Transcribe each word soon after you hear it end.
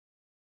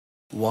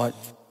What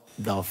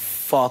the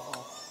fuck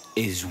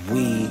is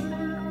we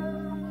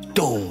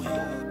doing?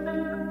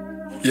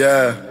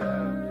 Yeah.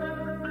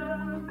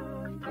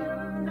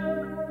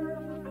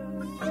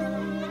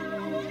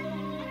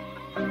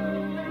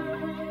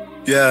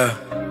 Yeah.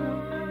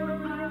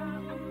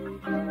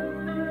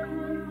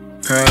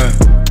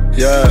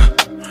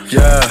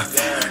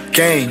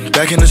 Gang,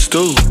 back in the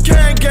stew.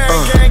 Gang,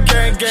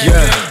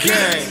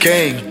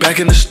 gang, back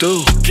in the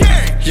stew.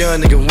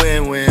 Young nigga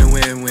win.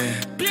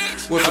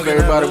 What's up,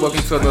 everybody?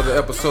 Welcome to another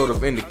episode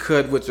of In the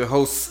Cut with your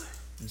hosts,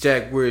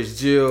 Jack Where's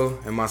Jill,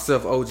 and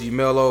myself, OG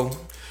Mello.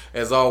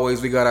 As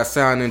always, we got our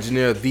sound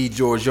engineer, The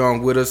George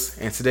Young, with us,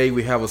 and today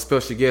we have a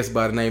special guest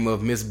by the name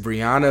of Miss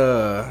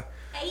Brianna.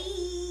 Hey.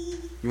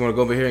 You want to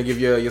go over here and give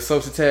your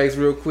social tags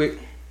real quick?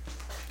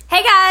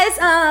 Hey guys,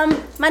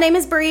 my name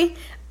is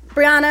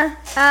Brianna.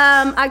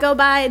 I go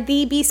by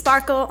The B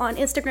Sparkle on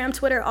Instagram,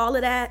 Twitter, all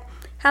of that.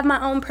 Have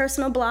my own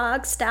personal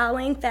blog,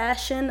 styling,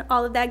 fashion,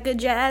 all of that good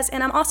jazz,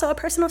 and I'm also a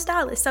personal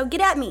stylist. So get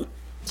at me.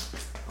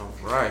 All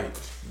right,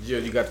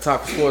 Jill, you got the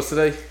topics for us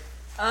today?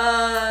 All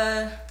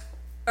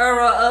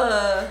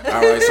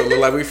right, so it look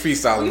like we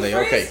freestyling today.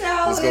 Okay,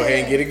 let's go ahead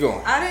and get it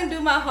going. I didn't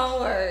do my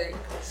homework.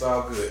 It's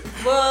all good.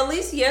 Well, at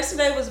least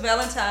yesterday was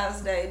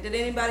Valentine's Day. Did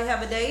anybody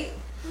have a date?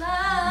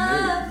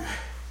 Love.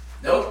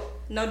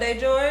 Nope. No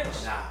date, George?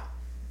 Nah.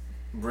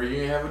 Bree,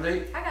 you ain't have a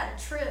date? I got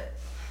a trip.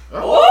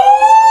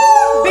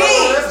 Oh,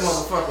 bitch. that's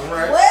motherfucking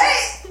right.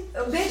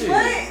 What? Bitch, Shit.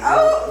 what?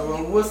 Oh.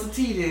 Well, what's the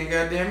tea then,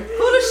 goddammit? Who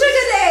the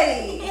sugar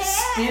daddy? Yeah.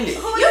 Spill it.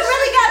 You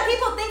really got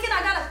people thinking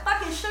I got a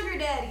fucking sugar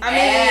daddy.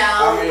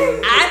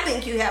 I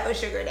think you have a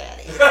sugar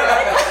daddy.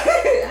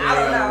 I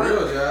don't know.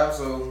 Real job,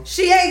 so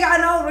She ain't got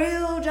no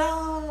real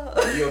job.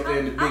 you up there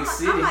in the big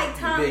city, I'm like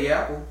the Tommy. Big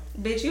Apple.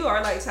 Bitch, you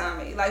are like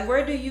Tommy. Like,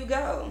 where do you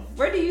go?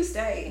 Where do you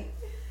stay?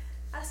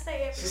 I stay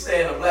everywhere. She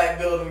stay in a black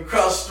building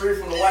across the street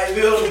from the white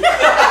building.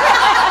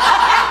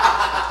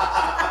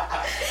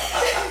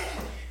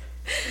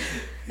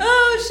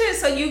 Oh, shit.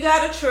 So you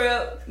got a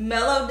trip.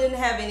 Mello didn't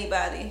have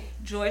anybody.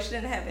 George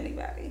didn't have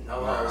anybody.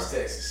 No, I was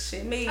Texas.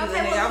 Shit, me either.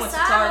 Okay, Nigga, I well, went to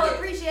besides Target.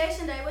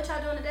 Appreciation Day, what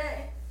y'all doing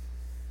today?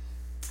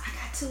 I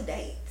got 2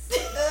 dates.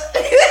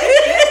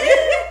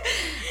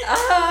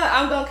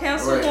 I'm gonna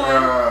cancel Wait,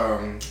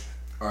 one.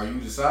 are you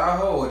the side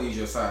hoe or these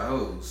your side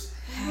hoes?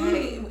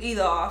 Hey,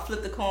 either or,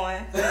 flip the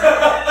coin.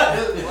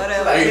 Whatever.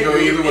 Whatever. You can go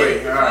either way.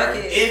 All Fuck right.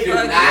 it. It do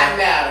Fuck not it.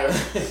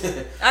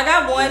 matter. I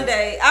got one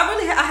day.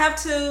 I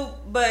have 2,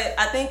 but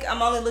I think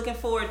I'm only looking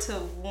forward to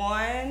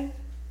one.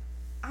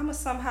 I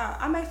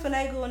may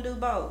finagle and do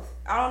both.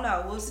 I don't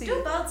know. We'll see.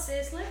 Do both,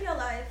 sis. Live your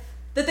life.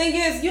 The thing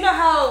is, you know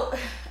how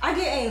I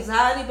get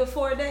anxiety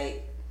before a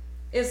date?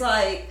 It's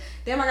like,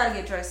 damn, I gotta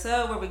get dressed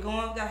up. Where we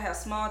going? We gotta have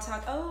small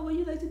talk. Oh, what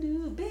you like to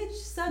do? Bitch,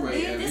 suck Wait,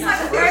 dick. This Yeah. like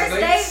a First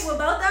first dates? date with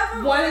both of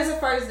them? One is a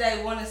first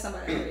date, one is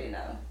somebody I already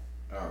know.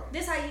 Oh.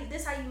 This how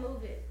you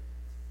move it.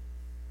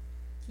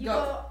 You Go.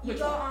 go Which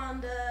you go one?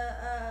 on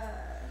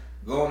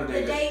Go on a the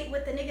date. date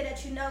with the nigga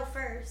that you know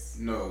first.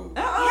 No.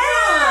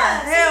 Yeah.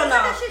 Hell See, no.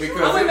 that shit you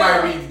Because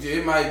want.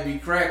 it might be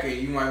cracking.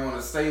 You might want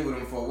to stay with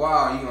them for a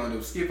while. You gonna end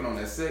up skipping on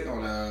that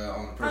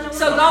on the person.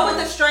 So go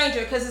with a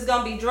stranger because it's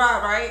gonna be dry,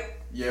 right?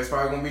 Yeah, it's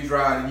probably gonna be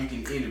dry, and you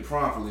can end it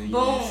promptly. You know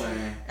what I'm Boom.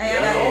 saying? Hey,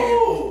 Yeah.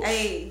 Ooh.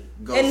 Hey.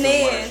 Go And somewhere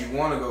then- that you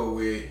want to go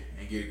with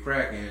and get it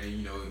cracking,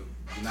 and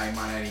the night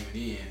might not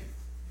even end.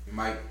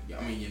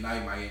 Your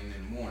night might end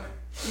in the morning.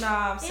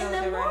 Nah, I'm In the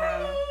celibate right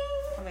morning. now.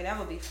 I mean, that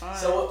would be fun.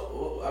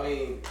 So,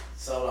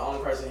 so the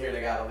only person here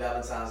that got a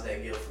Valentine's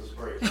Day gift was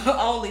Brie.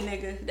 Only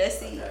nigga.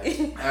 That's it.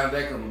 Okay. How did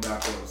that come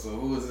about though? So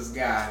who is this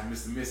guy,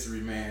 Mr.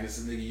 Mystery Man? Is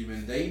this a nigga you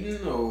been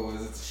dating, or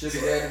is it the sugar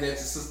daddy that your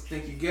sister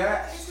think you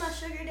got? It's my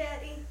sugar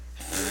daddy.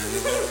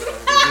 Is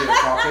he a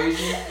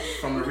Caucasian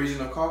from the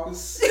region of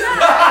Caucasus? The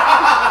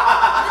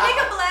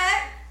nigga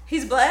black.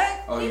 He's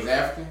black? Oh, he's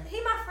African?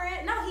 He my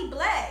friend. No, he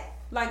black.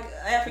 Like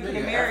African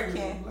Nigga, American.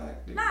 African,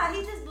 black, nigga. Nah,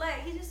 he just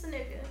black. He just a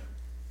nigga.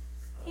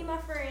 He my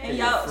friend. And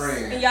your y'all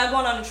friend. and y'all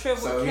going on a trip.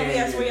 So Can he we ain't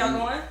ask where y'all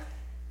getting- going?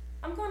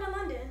 I'm going to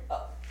London.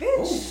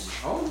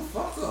 Bitch. Oh, hold the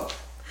fuck up.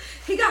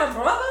 He got a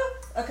brother?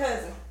 A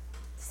cousin?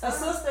 A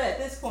sister at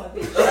this point,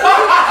 bitch.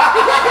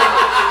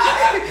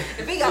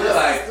 If he got a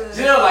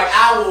sister. Jill,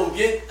 I will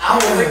lick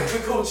the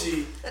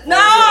coochie. No,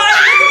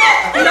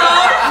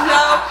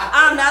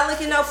 I'm not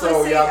licking no pussy.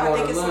 So y'all I going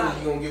think to it's London? not.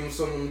 You gonna give him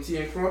some of them tea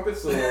and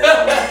crumpets, or?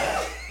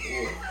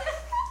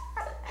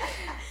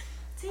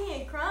 Tea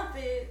and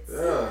crumpets.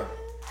 Yeah.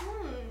 I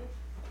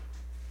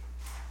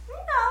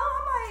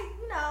might,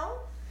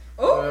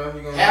 Ooh. Well,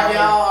 you gonna Have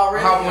y'all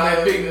already? hop on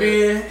that Big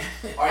Ben?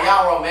 Are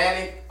y'all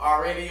romantic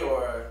already,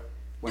 or?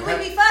 Do we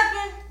be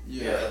fucking?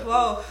 Yeah.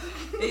 Whoa,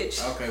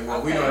 bitch. Okay,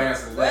 well, we know the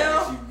answer to that.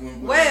 Well, She went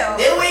with well.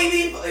 Did we be?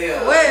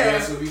 Yeah. Well,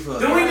 Yes, we be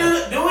fucking. Do we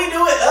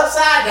do it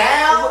upside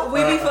down? we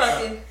be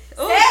fucking.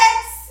 Ooh.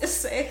 Sex? It's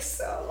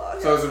sex. Oh,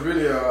 Lord. So is it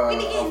really a We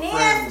be getting friends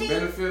nasty. with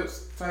benefits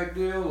type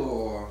deal,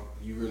 or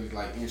you really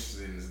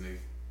interested in this nigga?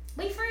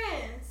 We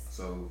friends.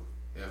 So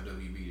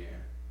FWB then.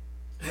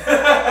 What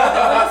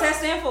does that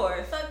stand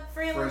for? Fuck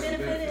friend Friends with with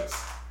benefits. benefits.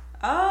 Fuck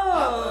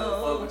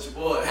Oh. with your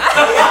boy.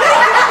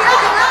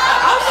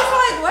 I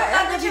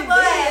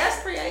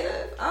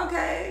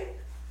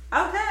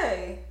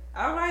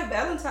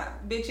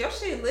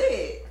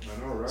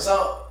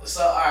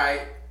So all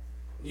right,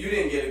 you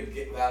didn't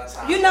get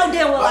Valentine's. You know Day,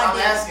 damn well but I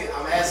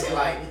I'm asking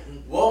like,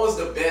 what was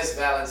the best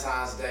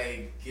Valentine's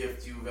Day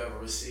gift you've ever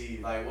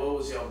received? Like, what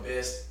was your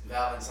best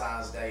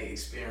Valentine's Day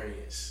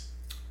experience?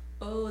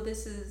 Oh,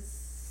 this is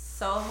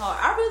so hard.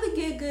 I really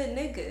get good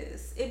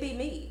niggas. It be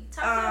me.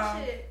 Talk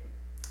that shit.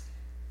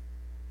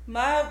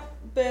 My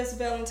best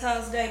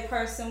Valentine's Day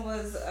person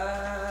was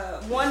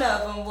one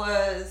of them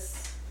was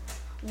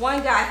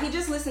one guy. He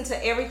just listened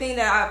to everything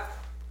that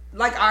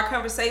our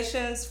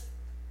conversations,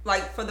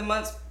 like for the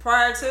months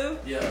prior to.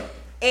 Yeah.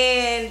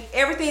 And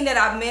everything that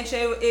I've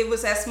mentioned, it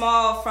was as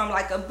small from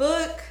like a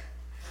book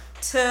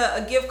to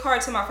a gift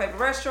card to my favorite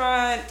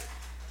restaurant,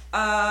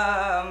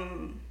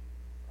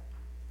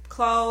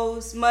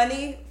 clothes,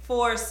 money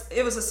for,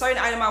 it was a certain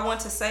item I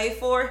wanted to save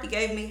for. He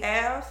gave me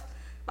half,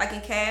 like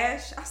in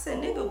cash. I said,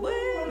 nigga,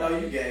 what? No,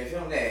 you gave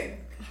him that.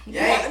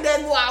 Yeah, that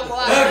guap.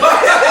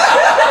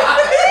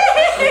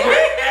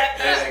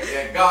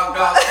 That Gawk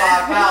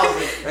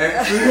 5,000.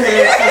 And 2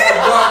 hands just to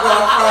walk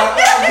off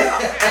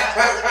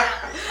 5,000.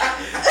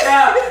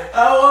 Yeah,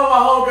 what my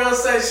homegirl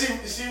said,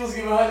 she was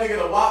giving her nigga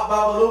the wop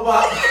babaloo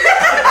bop.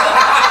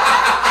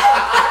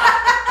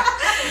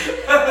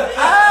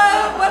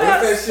 What What's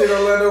else? that shit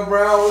Orlando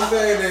Brown was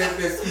saying?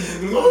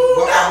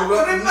 Ooh, that's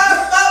what it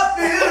must up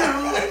you.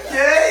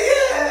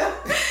 Yeah.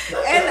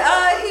 And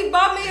he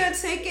bought me a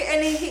ticket,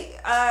 and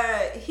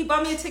he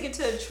bought me a ticket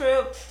to a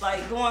trip,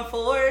 like going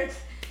forward.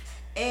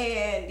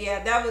 And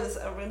yeah, that was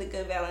a really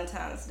good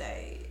Valentine's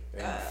Day.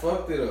 And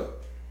fucked it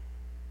up.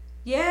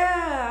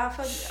 Yeah,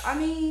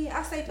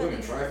 I say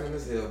Women fucking. trifling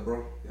as hell,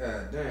 bro.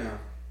 God damn.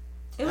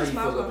 It How was you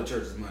my fuck up fault. the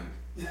church's money?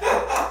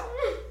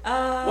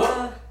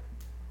 I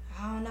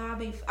don't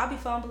know. I be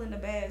fumbling the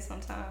bag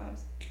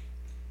sometimes.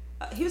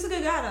 He was a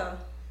good guy though,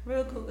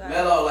 real cool guy.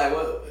 Mello,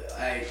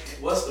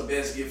 what's the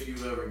best gift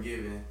you've ever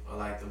given, or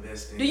like the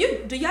best thing? Do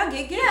y'all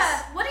get gifts?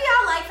 Yeah. What do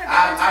y'all like for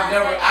Valentine's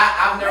Day?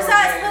 I've never.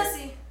 Besides been-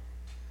 pussy.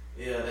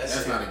 Yeah,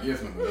 That's not a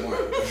gift, number one.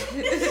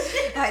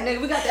 Like,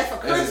 nigga, we got that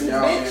for That's Christmas,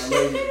 y'all bitch.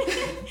 man,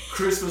 lady.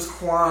 Christmas,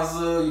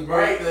 Kwanzaa, your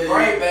Great, birthday,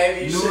 great,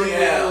 baby. You New should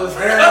Year's,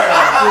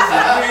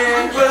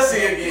 have.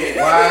 Pussy again.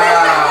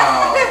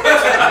 Wow.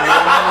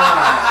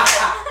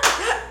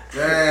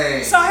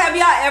 Dang. So have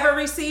y'all ever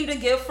received a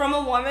gift from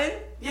a woman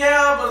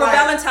Yeah, but for like,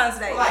 Valentine's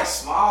Day? like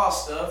small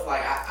stuff.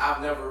 Like I've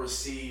never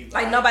received.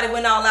 Like nobody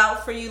went all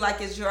out for you,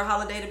 like it's your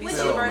holiday to be Would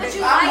celebrated. would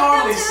you I'm like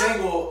normally them to?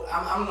 single.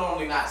 I'm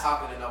normally not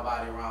talking to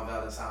nobody around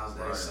Valentine's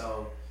Day, Right.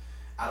 so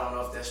I don't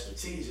know if that's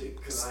strategic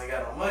because I ain't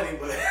got no money.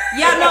 But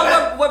Yeah,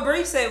 no. What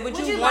Bree said. Would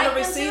Would you you want like to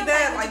them receive to?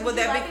 that? Like, Like, would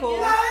would you that like be a cool?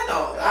 I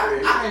know.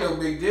 It ain't no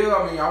big deal.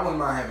 I mean, I wouldn't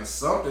mind having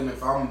something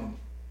if I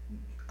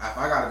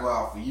gotta go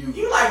out for you.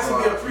 You like to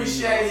go be out for you,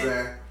 appreciated. You know what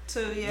I'm saying?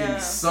 Too, Give me yeah.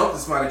 something,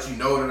 somebody that you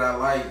know that I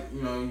like.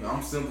 You know,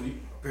 I'm simple.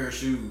 A pair of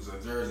shoes, a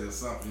jersey, or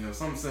something. You know,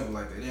 something simple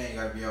like that. It ain't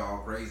gotta be all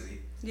crazy.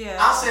 Yeah.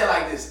 I'll say it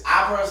like this.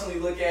 I personally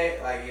look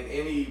at, like, in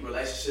any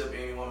relationship,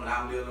 any woman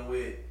I'm dealing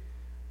with,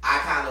 I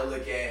kind of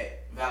look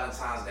at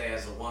Valentine's Day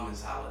as a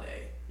woman's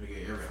holiday. We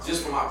get every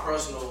Just from my holiday.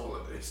 personal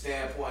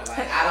standpoint,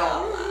 like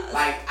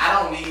I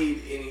don't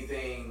need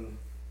anything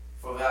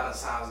for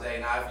Valentine's Day.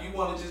 Now, if you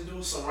want to just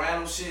do some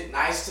random shit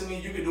nice to me,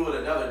 you can do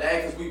it another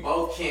day because we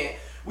both can't.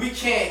 We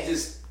can't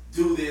just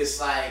do this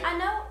like. I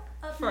know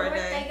up For a north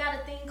day. they got a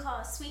thing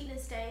called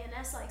Sweetness Day, and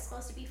that's like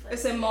supposed to be for.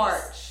 It's in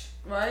March,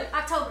 right?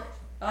 October.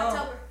 Oh.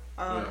 October.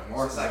 Yeah,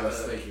 March is like like a-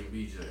 steak and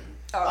BJ.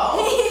 Oh,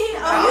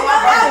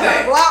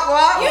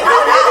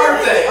 my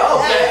birthday.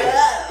 Okay.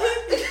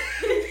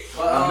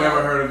 But, I've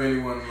never heard of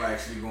anyone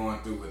actually going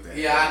through with that.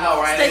 Yeah, I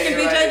know, right? Steak and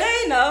BJ Right.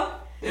 Day, no.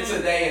 It's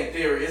a day in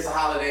theory. It's a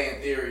holiday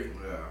in theory.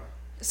 Yeah.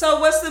 So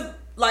what's the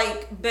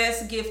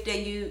best gift that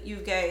you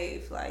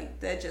gave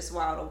that just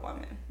wowed a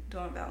woman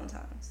during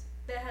Valentine's?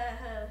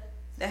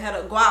 That had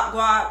a guap.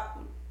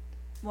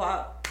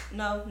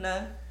 No,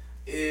 none.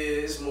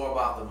 It's more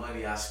about the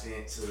money I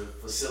spent to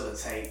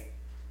facilitate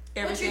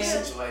Everything. you the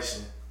do?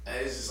 situation.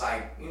 It's just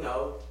like,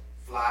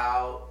 fly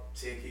out,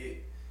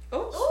 ticket, Ooh,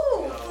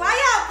 Ooh, No. fly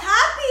out,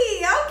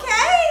 Poppy.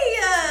 Okay.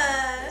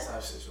 that type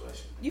of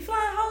situation. you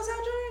flying hoes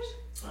out,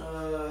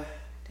 George?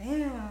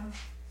 Damn.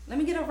 Let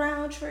me get a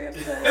round trip.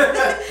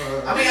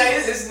 I mean,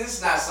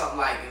 it's not something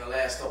like in the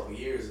last couple of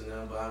years and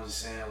nothing, but I'm just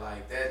saying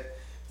like that.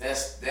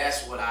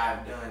 That's what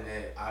I've done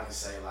that I can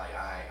say like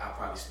I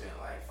probably spent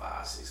like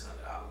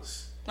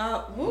 $500-$600. You know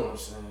what I'm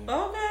saying?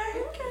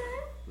 Okay.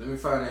 Let me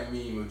find that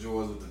meme of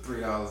George with the $3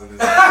 in his You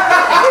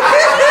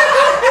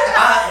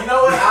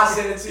know what? I'll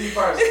send it to you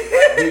first.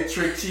 Big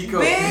Trick Chico.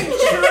 Big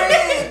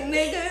trick,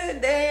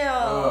 nigga.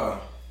 Damn.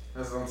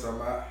 That's what I'm talking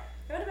about.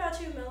 What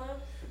about you, Mello?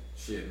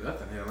 Shit,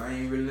 nothing. Hell, I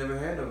ain't really never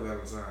had no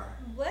Valentine.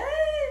 What?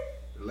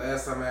 The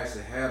last time I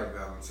actually had a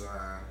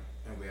Valentine,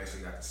 and we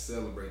actually got to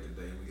celebrate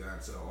the day, we got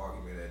into an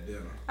argument at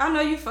dinner. I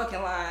know you fucking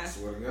I lying.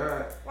 swear to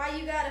God. Why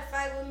you gotta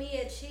fight with me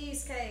at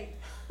cheesecake?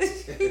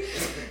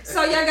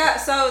 So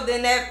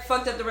then that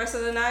fucked up the rest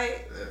of the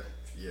night?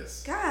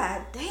 Yes.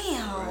 God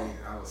damn.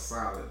 I was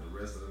silent the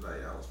rest of the night.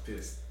 I was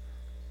pissed.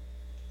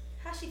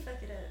 How she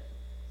fuck it up?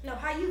 No,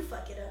 how you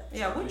fuck it up?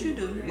 Yeah, what you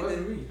do? It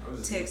wasn't me. I was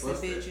just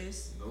Texting getting fussed at.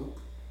 bitches.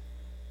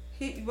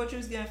 Nope. What you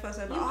was getting fussed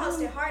You about?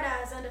 posted hard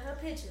eyes under her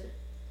picture.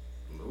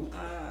 Nope.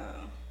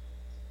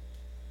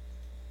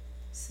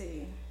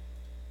 See.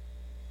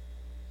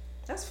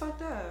 That's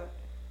fucked up.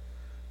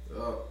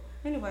 Uh,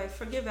 Anyway,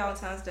 forget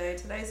Valentine's Day.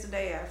 Today's the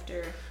day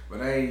after.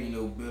 but I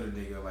ain't bitter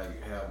nigga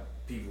like have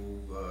people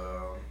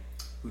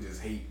who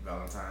just hate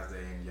Valentine's Day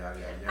and yada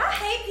yada yada. I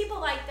hate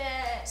people like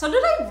that. So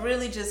do they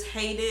really just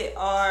hate it,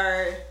 or?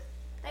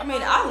 I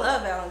mean, I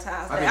love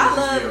Valentine's Day. I I think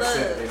love they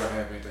upset love. they don't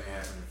have anything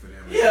happening for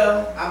them.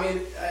 Yeah, I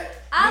mean,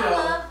 I you know,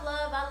 love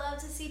love. I love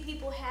to see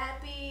people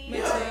happy. Me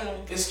yeah,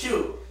 too. it's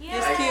cute. Yeah.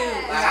 It's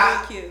cute.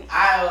 Like, It's really cute.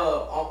 I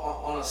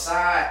on the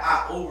side,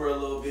 I Uber a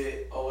little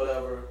bit or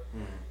whatever,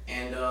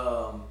 and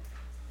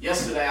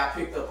yesterday I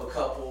picked up a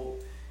couple,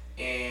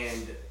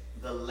 and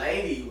the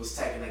lady was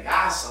taking a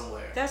guy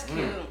somewhere, That's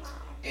cute.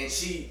 and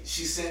she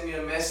sent me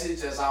a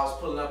message as I was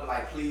pulling up,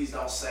 like, please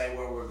don't say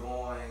where we're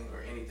going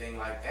or anything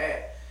like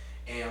that,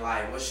 and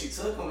like when she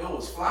took him, it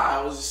was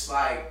fly. It was just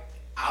like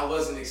I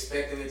wasn't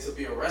expecting it to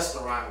be a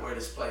restaurant where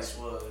this place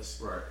was.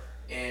 Right.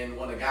 And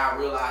when the guy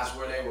realized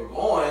where they were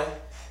going,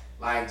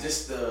 like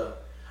just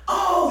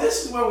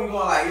this is where we're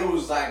going, like it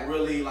was like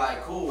really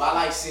like cool. I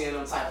like seeing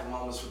them type of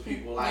moments for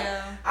people. Like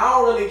I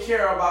don't really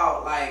care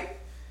about like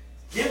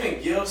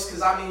giving gifts,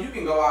 because I mean you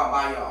can go out and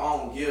buy your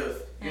own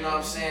gift. You know what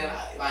I'm saying?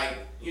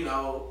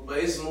 But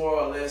it's more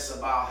or less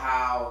about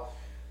how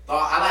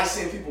I like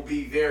seeing people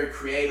be very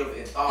creative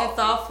and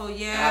thoughtful.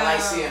 Yeah. And I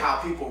like seeing how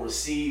people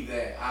receive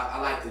that.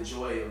 I like the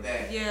joy of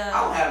that. Yeah.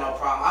 I don't have no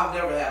problem. I've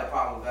never had a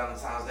problem with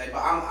Valentine's Day, but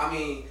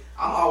I'm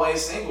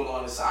always single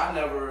on this. So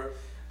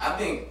I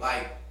think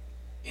like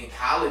in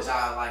college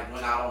I like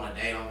went out on a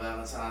date on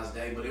Valentine's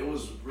Day, but it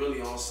was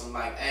really on some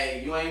like,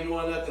 hey, you ain't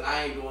doing nothing,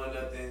 I ain't doing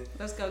nothing.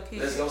 Let's go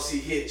kids. Let's go see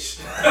Hitch.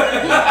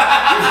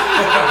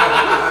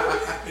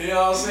 You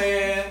know what I'm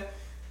saying?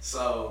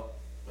 So,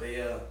 but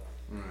yeah.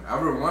 I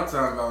remember one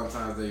time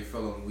Valentine's Day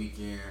fell on the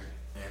weekend,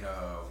 and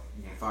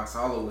when Fox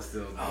Hollow was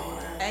still going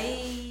there.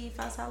 Hey,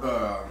 Fox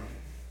Hollow.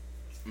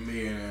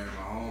 Me and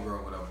my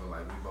homegirl, whatever,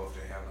 like we both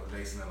didn't have no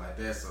dates and nothing like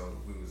that, so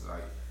we was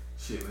like,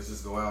 shit, let's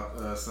just go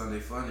out Sunday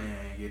fun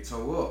and get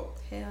towed up.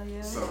 Hell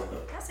yeah. So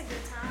That's a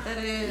good time. That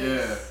is.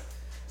 yeah.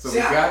 So we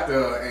got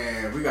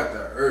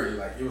there early,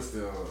 like it was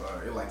still,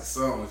 like the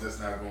sun was just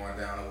not going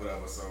down or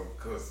whatever. So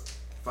cause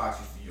Fox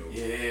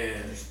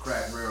used to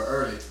crack real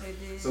early.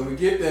 So we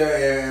get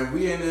there and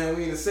we in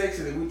the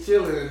section and we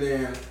chilling, and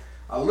then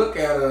I look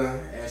at her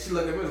and she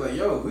look at me like,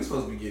 yo, we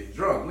supposed to be getting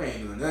drunk. We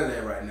ain't doing none of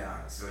that right now.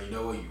 So you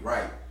know what, you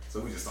right. So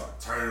we just started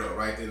turning up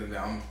right then and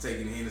there. I'm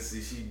taking Hennessy,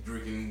 she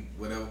drinking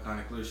whatever kind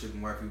of clear shit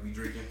and white people be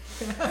drinking.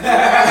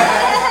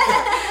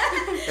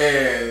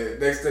 And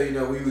next thing you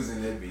know, we was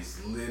in that bitch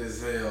lit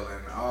as hell,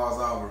 and all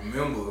I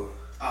remember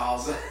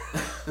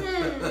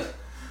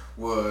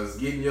was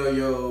getting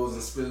yo-yos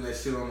and spilling that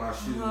shit on my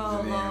shoes,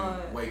 and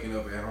then waking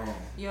up at home.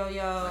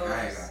 Yo-yos. Like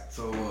I ain't got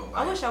towed up.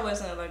 I wish I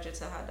wasn't allergic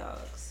to hot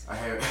dogs. I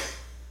have.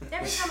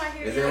 Every time I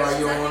hear Is that why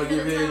you don't want to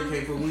give head? You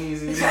can't put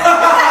wings in your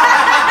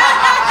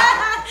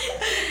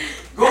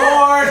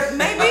Gord!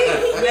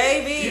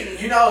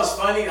 Maybe. You know, it's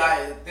funny,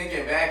 like,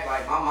 thinking back,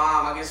 like,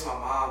 I guess my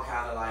mom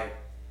kind of, like,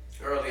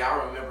 early,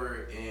 I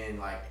remember in,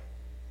 like,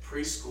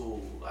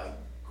 preschool, like,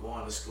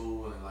 going to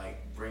school and,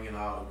 like, bringing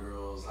all the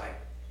girls, like,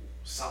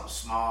 something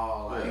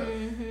small, like,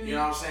 you know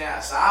what I'm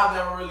saying? So I've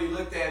never really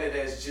looked at it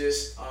as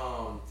just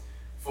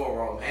for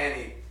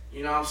romantic.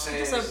 You know what I'm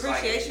saying? Just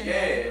appreciation.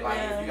 Like,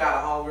 if you got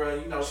a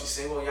homegirl, you know she's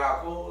single and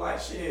y'all cool, like,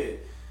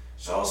 shit,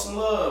 show some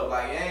love.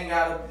 Like,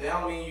 that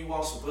don't mean you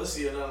want some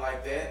pussy or nothing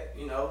like that.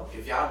 You know,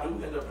 if y'all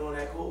do end up doing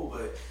that, cool,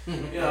 but,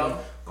 you know.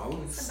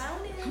 bonus.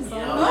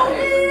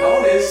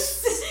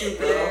 Bonus.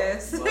 Stupid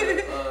ass.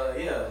 But,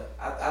 yeah,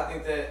 I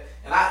think that,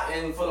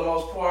 and for the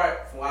most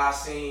part, from what I've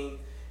seen,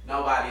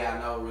 nobody I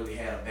know really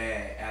had a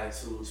bad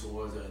attitude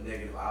towards a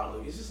negative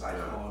outlook. It's just like,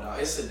 come on, dog.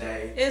 It's a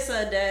day. It's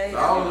a day.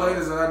 All the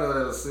ladies that I know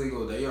that are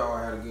single, they all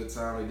had a good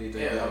time. They did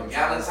their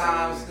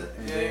Galentine's. The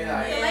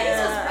ladies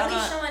was really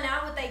showing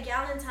out with their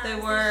Galentine's. They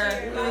were.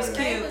 This year. It was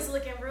They cute. was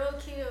looking real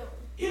cute.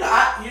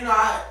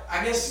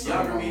 I guess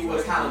younger me would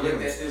have kind of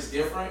looked at this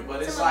different,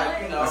 but it's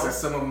like, you know. I said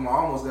some of them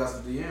almost got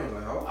some DMs.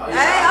 Like, oh.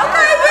 Hey,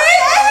 okay,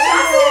 bitch.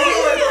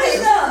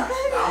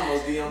 I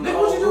almost DM'd the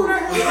whole group.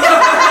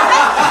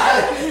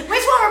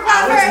 Which one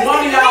replied first? Which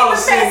one of y'all are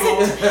single?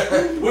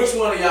 Which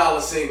one of y'all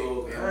are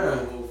single? And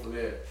we'll move from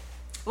there.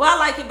 Well, I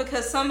like it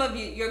because some of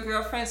your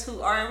girlfriends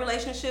who are in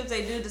relationships,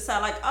 they do decide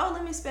like, oh,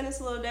 let me spend this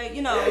little day,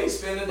 you know, Yeah, you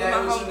spend a with day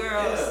my with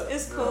homegirls. yeah.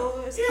 It's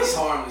cool. It's It's cute.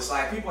 harmless.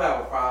 Like, people have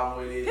a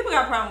problem with it. People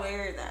got a problem with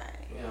everything.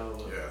 You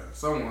know. Yeah,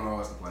 someone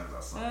always complains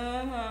about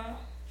something.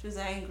 She's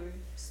angry.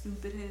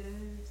 Stupid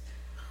heads.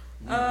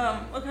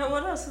 Okay,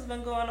 what else has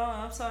been going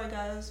on? I'm sorry,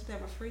 guys. We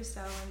have a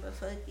freestyling, but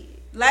fuck it.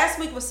 Last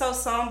week was so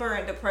somber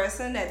and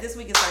depressing that this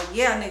week is like,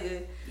 yeah,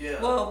 nigga. Yeah.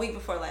 Well, a week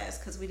before last,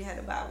 because we had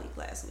a bye week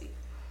last week.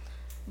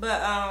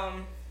 But,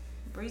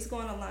 Bree's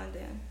going to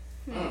London.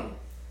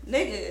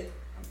 Nigga.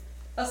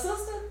 A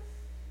sister?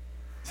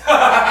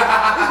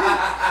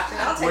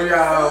 I'll When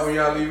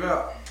y'all leave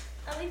out?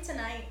 I leave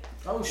tonight.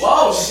 Oh shit.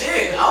 Whoa,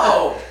 shit.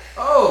 Oh.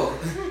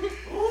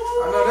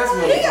 I know that's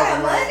what He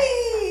got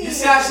money. You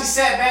see how she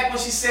sat back when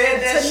she said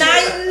that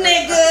Tonight, shit?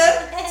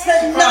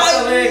 nigga. Cross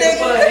her leg and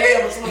put her Tonight, head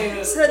between nigga.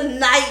 us.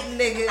 Tonight,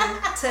 nigga.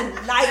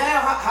 Tonight.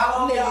 Damn, how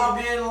long y'all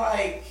been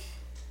like?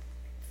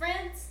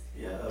 Friends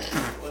Yeah,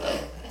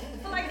 whatever.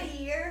 for like a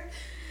year.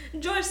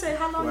 George said,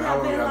 how long Well, how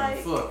y'all long been y'all like?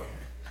 been fucking?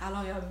 How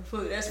long y'all been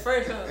fucking? That's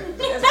first, huh?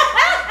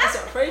 That's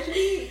our first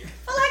year.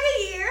 For like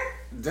a year.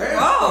 Damn.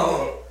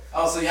 Oh.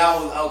 Oh, so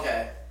y'all was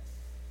okay.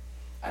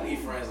 I need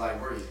friends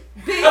like Bree.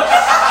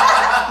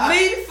 Bitch. Me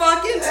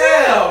fucking too.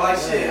 Damn, like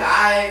shit.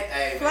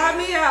 Hey, Fly man.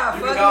 me out.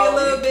 You Fuck can me a go-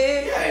 little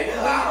bit.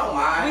 Yeah, I don't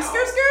mind. We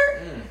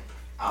skirt.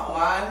 I don't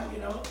mind, you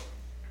know.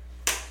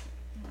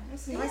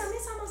 That's Damn, nice.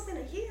 it's almost been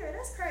a year.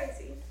 That's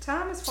crazy.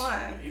 Time is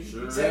flying. You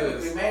Sure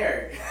technically is.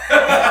 married. They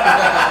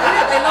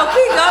low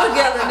key go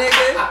together,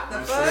 nigga. The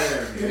I'm fuck?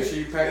 saying, make sure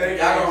you pack the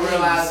Y'all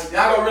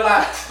gonna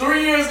realize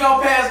 3 years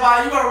gonna pass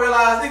by, you gonna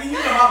realize, nigga, you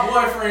been my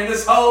boyfriend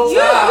this whole time.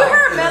 You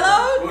heard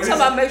Mello? What is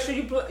Talking about it? make sure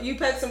you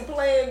pack some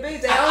Plan B. They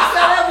don't sell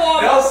that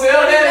Walmart. They don't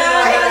sell that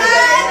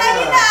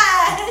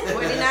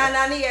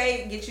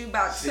 $49.98. Get you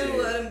about Shit. 2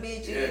 of them Yeah,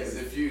 bitches. cause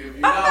if you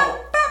know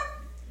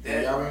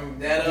Y'all been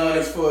that doing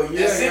this for a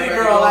year. that city y'all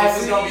girl better life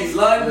go is gonna be overseas.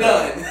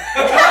 London.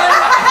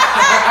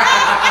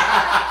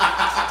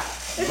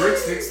 Brick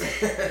sticks.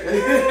 Shit,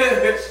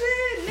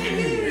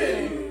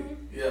 nigga.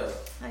 Yeah.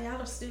 Oh,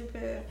 y'all are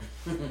stupid.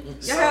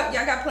 Y'all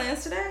got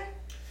plans today?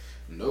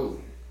 No.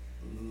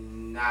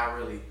 Not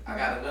really. I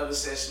got another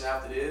session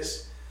after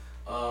this.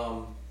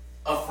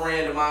 A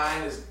friend of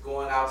mine is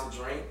going out to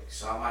drink,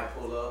 so I might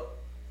pull up.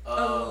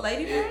 A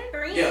lady it-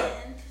 friend? Yeah.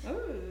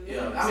 Ooh.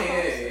 Yeah, I mean,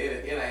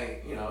 it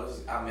ain't, you know,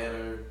 I met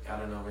her, got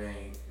to know her,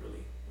 ain't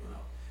really, you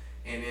know.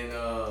 And then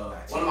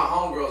one of my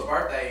homegirls'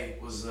 birthday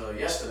was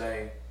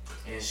yesterday,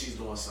 and she's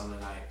doing something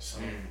tonight, so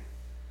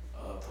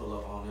pull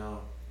up on them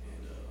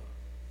and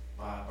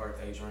buy a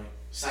birthday drink.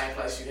 Same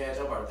place you had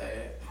your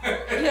birthday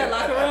at. Yeah,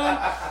 locker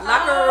room.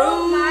 Locker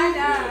Oh room. my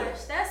Yeah.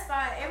 gosh, that's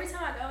fine. Every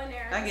time I go in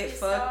there, I get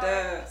fucked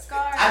up.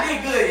 Scarred. I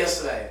did good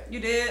yesterday. You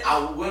did?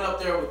 I went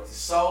up there with the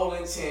sole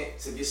intent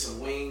to get some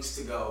wings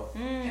to go,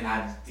 and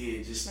I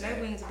did just But that.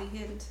 that wings be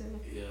hidden too.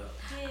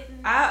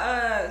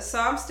 Yeah. So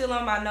I'm still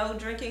on my no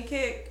drinking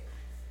kick,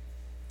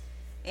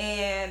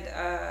 and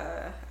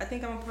I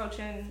think I'm about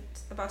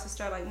to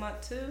start like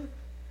month 2.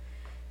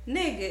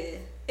 Nigga,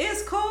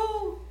 it's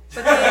cool,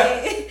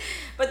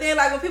 but then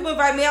like when people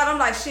invite me out, I'm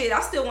like shit.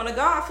 I still want to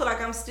go. I feel like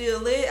I'm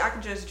still lit. I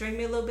can just drink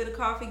me a little bit of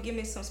coffee, give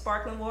me some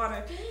sparkling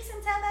water. Give me some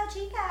Topo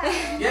Chico.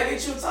 Yeah,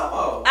 get you a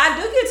topo. I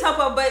do get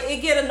topo, but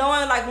it get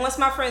annoying. Like once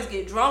my friends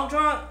get drunk. It's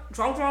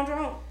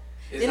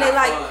Then not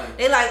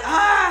they like,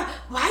 fun.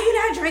 why you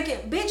not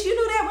drinking? Bitch, you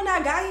knew that when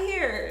I got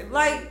here.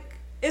 Like,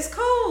 it's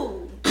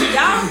cool.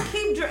 Y'all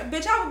keep drinking.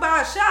 Bitch, I would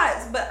buy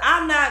shots, but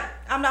I'm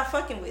not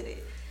fucking with it.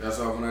 That's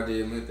why when I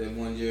did Lent that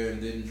one year and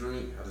didn't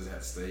drink, I just had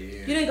to stay in.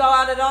 You didn't go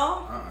out at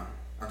all?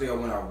 I think I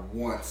went out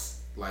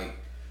once, like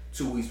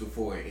 2 weeks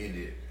before it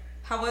ended.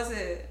 How was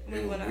it when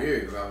It you was went out?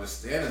 weird because I was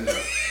just standing there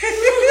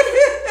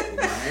with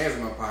my hands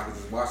in my pockets,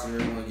 just watching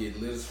everyone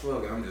get lit as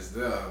fuck, and I'm just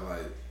there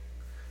like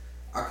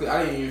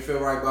I didn't even feel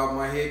right bobbing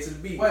my head to the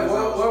beat. Wait, where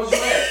was you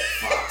at?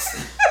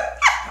 Fox.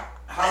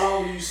 How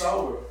long were you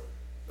sober?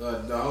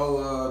 The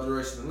whole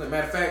duration of Lent.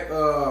 Matter of fact,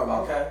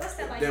 Okay. What's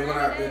that like? then when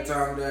 90 that days?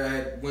 time that I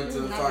had went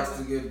to Fox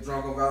to get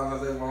drunk on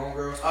Valentine's Day with my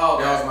homegirl, Oh,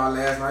 that was okay. my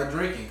last night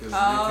drinking because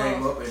Oh. it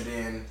came up and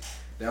then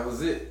that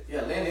was it.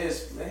 Yeah, Lent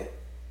is Lent.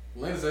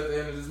 Lent's at the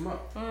end of this month.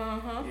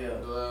 Mm-hmm. Yeah.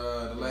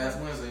 The last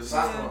Wednesday. Is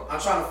So I'm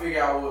trying to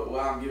figure out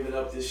what I'm giving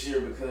up this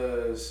year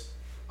because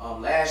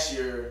last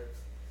year,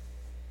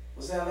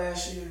 was that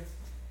last year?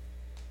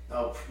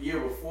 No, year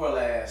before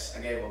last,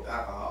 I gave up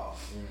alcohol.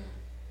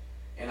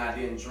 And I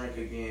didn't drink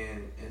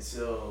again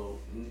until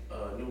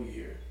New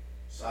Year.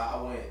 So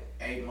I went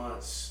 8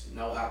 months,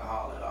 no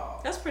alcohol at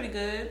all. That's pretty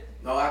good.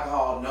 No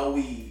alcohol, no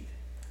weed.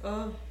 Yeah.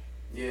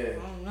 I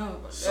don't know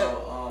about that.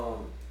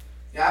 So,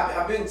 yeah,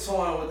 I've been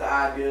toying with the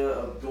idea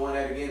of doing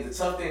that again. The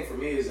tough thing for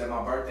me is that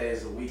my birthday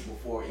is a week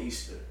before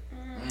Easter.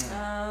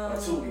 Or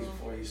 2 weeks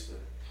before Easter.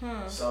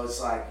 So it's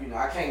like, you know,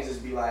 I can't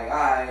just be like,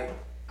 alright,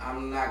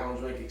 I'm not going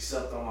to drink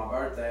except on my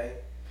birthday.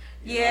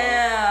 You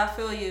Yeah, I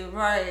feel you.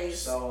 Right. know?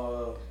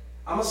 So,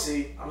 I'm going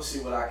to see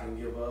what I can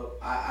give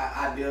up.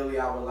 Ideally,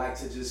 I would like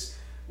to just,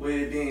 with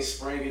it being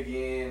spring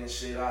again and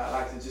shit, I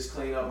like to just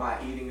clean up my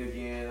eating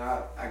again.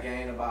 I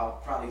gained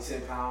about probably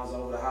 10 pounds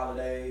over the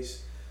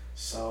holidays.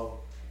 So,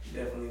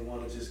 definitely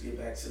want to just get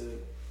back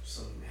to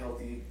some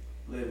healthy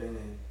living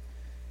and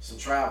some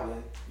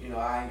traveling. You know,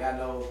 I ain't got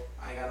no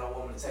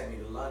woman to take me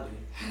to London.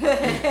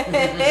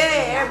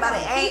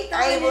 Everybody ain't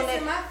throwing able this in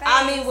to. my face.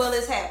 I mean, well,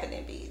 it's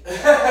happening, B.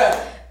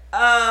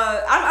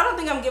 I don't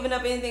think I'm giving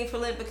up anything for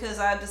Lent because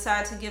I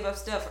decided to give up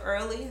stuff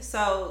early.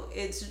 So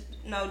it's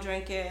no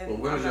drinking. But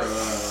when is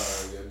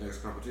your next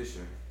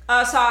competition?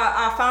 So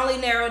I finally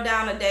narrowed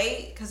down a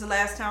date because the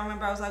last time,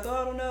 remember, I was like,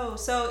 oh, I don't know.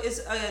 So it's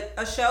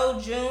a show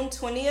June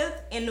 20th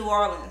in New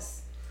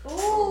Orleans.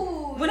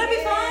 Ooh. Wouldn't that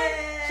be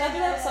fun? Should I do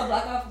that? So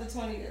block off the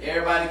 20th.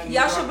 Everybody can.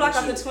 Y'all get should drunk block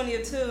off the with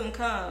 20th too and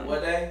come.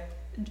 What day?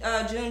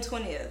 June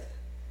 20th.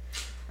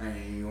 I ain't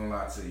even gonna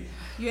lie to you.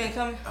 You ain't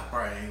coming? I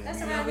probably ain't That's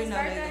gonna around be his no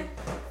birthday.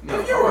 be. No,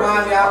 You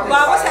remind me out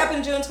Well, what's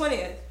happening June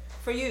 20th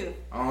for you?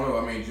 I don't know.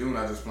 I mean, June,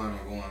 I just plan on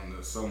going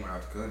to somewhere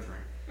out the country.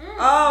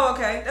 Oh,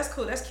 okay. That's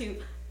cool. That's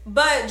cute.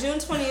 But June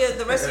 20th,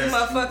 the rest of you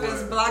That's cute,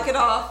 motherfuckers, boy. block it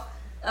off.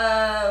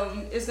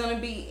 It's gonna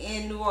be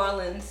in New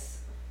Orleans,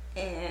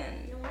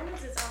 and New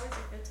Orleans is always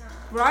a good time.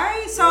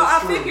 right. So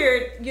That's I true.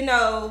 figured,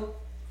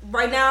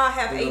 right now I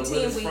have 18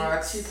 Fried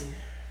weeks, chicken.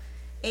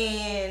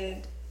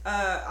 and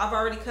I've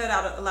already cut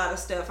out a lot of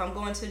stuff. I'm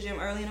going to the gym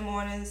early in the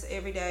mornings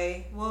every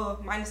day. Well,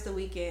 minus the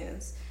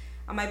weekends.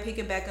 I might pick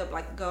it back up,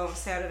 like go on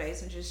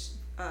Saturdays and just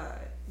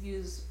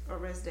use a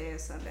rest day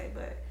as Sunday.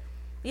 But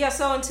yeah,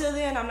 so until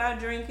then, I'm not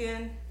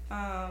drinking.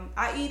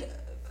 I eat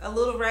a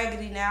little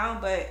raggedy now,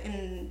 but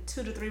in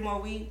 2 to 3 more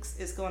weeks,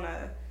 it's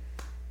gonna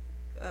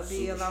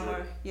be a Super lot more.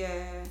 strict.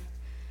 Yeah.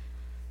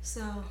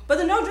 So, but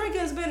the no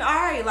drinking has been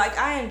alright. Like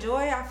I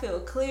enjoy. I feel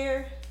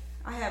clear.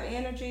 I have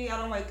energy. I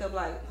don't wake up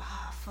like,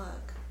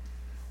 fuck.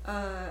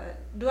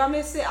 Do I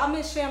miss it? I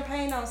miss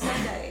champagne on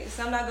Sundays.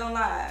 I'm not gonna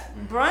lie.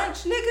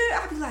 Brunch, nigga.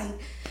 I be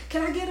like,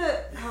 can I get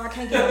a? Oh, I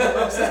can't get a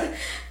mimosa.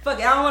 Fuck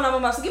it. I don't want a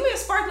mimosa. Give me a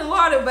sparkling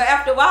water. But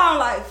after a while, I'm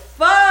like,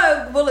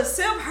 fuck. Will a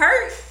sip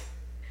hurt?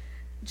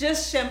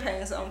 Just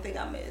champagne is the only thing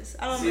I miss.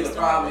 I don't See, miss the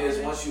problem whole is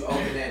thing. once you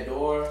open that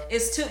door,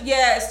 It's too.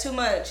 Yeah, it's too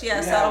much. Yeah,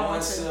 you so I have don't one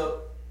want to. sip.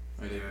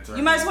 And then it turn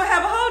You might as well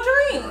have a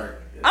whole drink.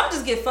 Right. I'm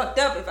just get fucked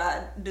up if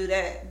I do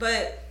that.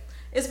 But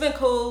it's been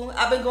cool.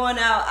 I've been going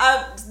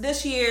out.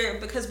 This year,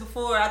 because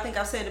before, I think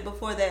I've said it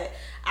before, that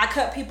I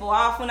cut people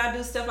off when I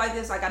do stuff like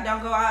this. Like I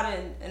don't go out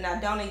and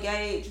I don't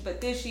engage. But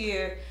this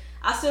year,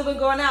 I still been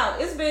going out.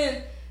 It's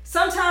been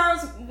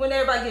sometimes when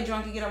everybody get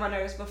drunk, it get on my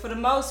nerves. But for the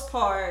most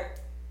part,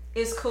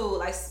 it's cool.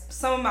 Like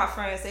some of my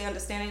friends, they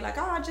understand. They like,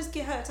 oh, I just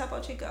get her a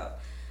Topo Chico.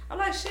 I'm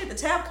like, shit, the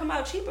tab come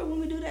out cheaper when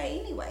we do that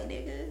anyway,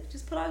 nigga.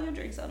 Just put all your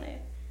drinks on there.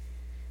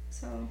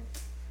 So,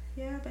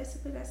 yeah,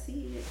 basically that's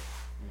it.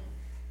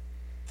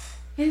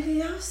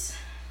 Anything else?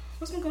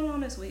 What's been going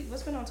on this week?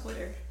 What's been on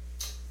Twitter?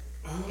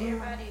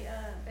 Everybody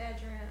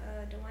badgering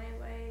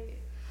Dwayne Wade.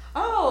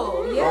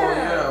 Oh, Oh yeah,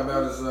 yeah.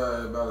 about his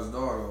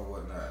daughter or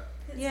whatnot.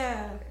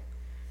 Yeah.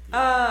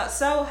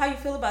 So how you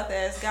feel about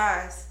that as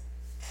guys?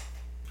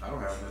 I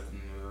don't have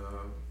nothing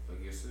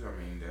against it. I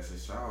mean, that's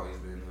his child. He's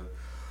been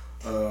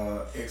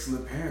an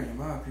excellent parent, in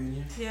my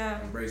opinion.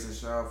 Yeah. Embracing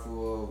his child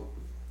for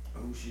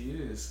who she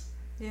is.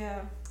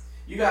 Yeah.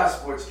 You gotta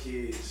support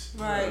your kids.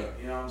 Right.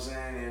 You know what I'm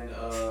saying?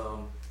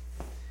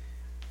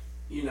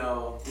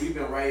 And we've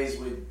been raised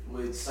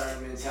with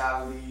certain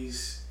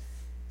mentalities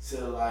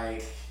to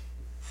like,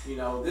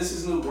 this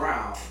is new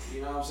ground.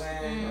 You know what I'm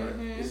saying?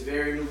 Mhm. It's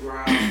very new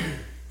ground.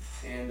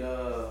 And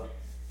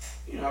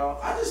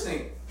I just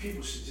think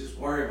people should just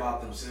worry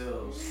about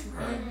themselves.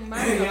 Right. Mhm. You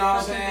Mind know your what I'm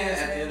fucking saying?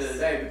 At the end of the business.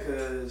 day,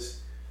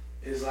 because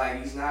it's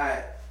like he's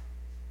not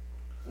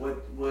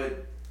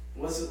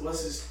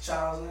what's his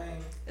child's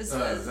name? It's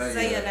Zaya.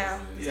 Zaya now.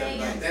 Yeah,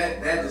 like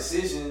that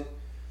decision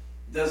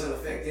doesn't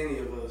affect any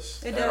of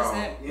us. It At all.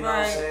 doesn't. You know what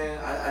I'm Right. saying?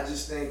 I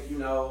just think, you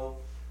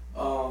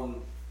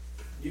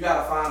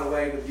gotta find a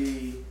way to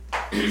you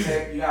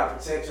gotta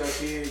protect your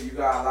kids, you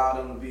gotta allow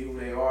them to be who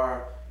they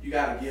are, you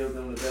gotta give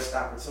them the best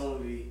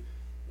opportunity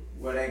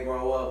where they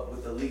grow up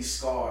with the least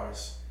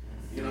scars.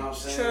 You know what I'm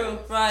saying? True.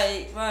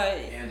 Right.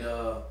 And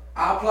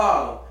I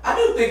applaud them. I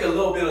do think a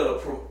little bit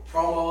of the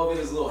promo of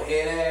it is a little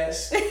head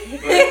ass. But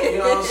you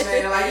know what I'm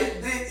saying? Like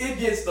it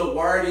gets the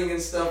wording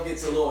and stuff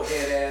gets a little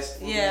head ass.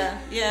 for me.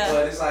 Yeah.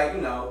 But it's like,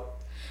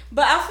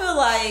 But I feel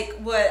like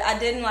what I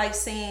didn't like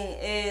seeing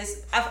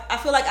is I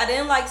feel like I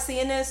didn't like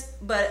seeing this,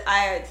 but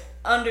I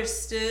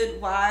understood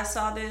why I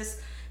saw this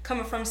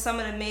coming from some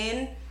of the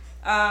men.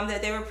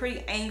 That they were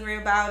pretty angry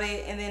about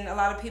it, and then a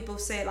lot of people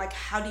said like,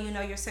 "How do you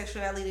know your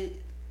sexuality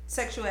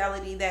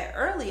that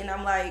early?" And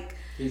I'm like,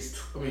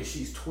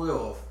 she's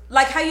 12.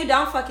 like how you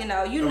don't fucking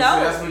know, you So know,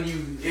 that's when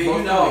you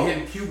you know.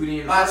 hitting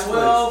puberty in the By first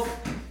 12,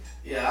 place.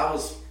 yeah, I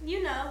was.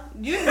 You know.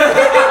 you know.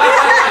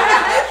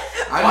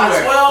 I By knew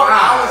at 12,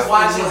 I was 5.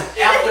 watching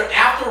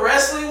after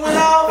wrestling went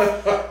off.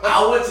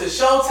 I went to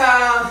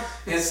Showtime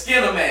and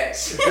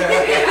Skinamax, and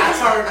I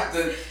turned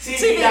the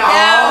TV down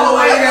all the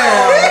way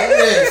down.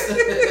 Yes.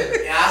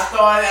 And I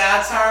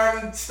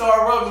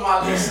started rubbing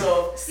my little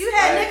self. You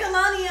had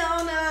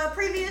Nickelodeon on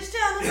previous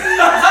channels.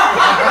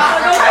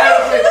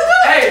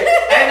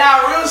 Hey,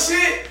 now real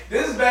shit.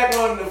 This is back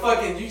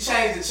when you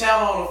changed the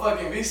channel on the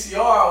fucking VCR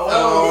or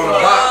whatever. Oh, on the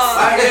box.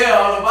 Like, yeah,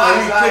 on the box.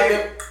 So you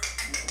Like,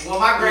 when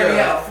my granny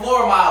had a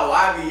floor model,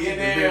 I'd be in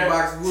The big there,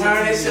 box of wood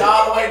turn that TV. shit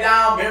all the way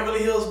down, Beverly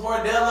Hills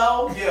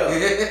Bordello.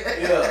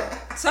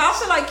 Yeah. So I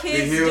feel like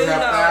kids The do heels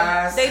have know.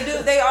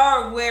 thighs. They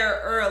are aware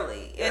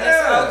early, and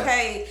Yeah. it's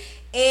okay.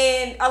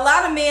 And a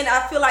lot of men,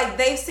 I feel like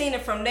they've seen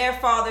it from their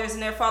fathers,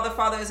 and their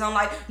fathers on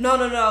like, no,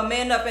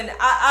 man up. And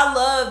I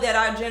love that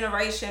our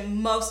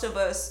generation, most of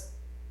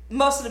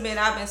the men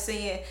I've been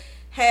seeing,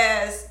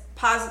 has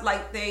positive,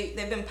 like they've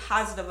been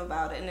positive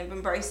about it and they've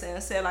embraced it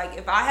and said like,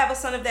 if I have a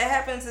son, if that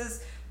happens,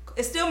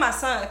 it's still my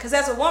son. Because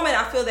as a woman,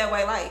 I feel that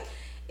way. Like,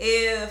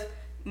 if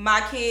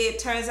my kid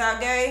turns out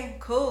gay,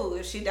 cool.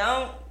 If she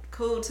don't,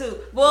 cool too.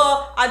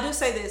 Well, I do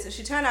say this: if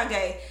she turn out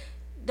gay,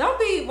 don't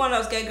be one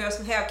of those gay girls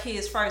who have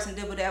kids first and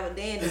dibble dabble,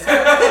 then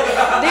decide.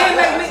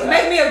 then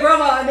make me a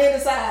grandma and then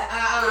decide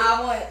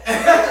I want.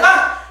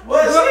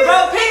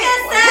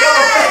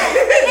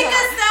 Pick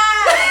a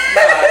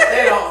side.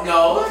 They don't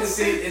know because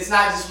it's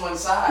not just one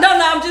side. No,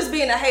 I'm just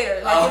being a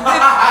hater. Like,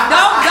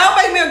 don't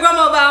make me a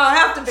grandma, but I don't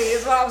have to be.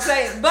 Is what I'm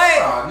saying. But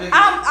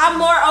I'm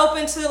more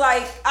open to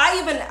like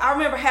I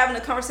remember having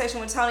a conversation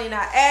with Tony and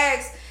I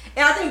asked,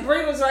 and I think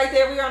Bree was right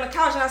there. We were on the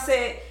couch and I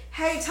said,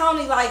 "Hey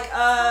Tony, like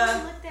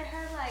I looked at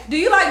her like, do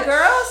you like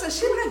girls?" And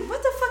she like,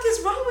 "What the fuck is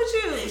wrong with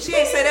you?" She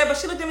didn't say that, but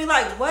she looked at me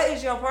like, "What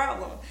is your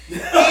problem?"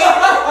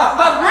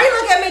 But Bree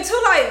looked at me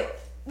too like,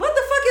 "What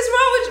the fuck is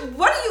wrong with you?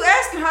 What are you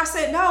asking her?" I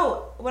said,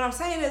 "No, what I'm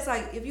saying is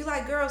like, if you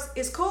like girls,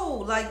 it's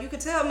cool. Like, you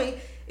could tell me.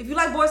 If you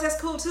like boys, that's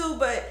cool too.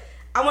 But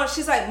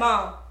she's like,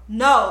 Mom,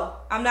 no,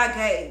 I'm not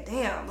gay.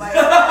 Damn. Like,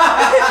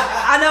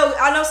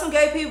 I know some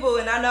gay people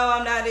and I know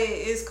I'm not it.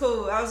 It's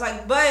cool." I was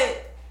like,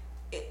 but,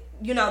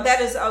 that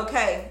is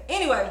okay.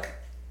 Anyway,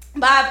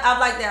 but I've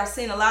like that. I've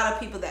seen a lot of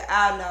people that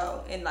I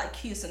know in like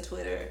Houston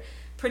Twitter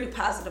pretty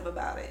positive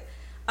about it.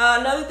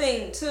 Another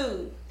thing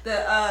too,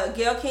 the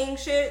Gayle King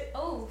shit.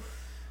 oh,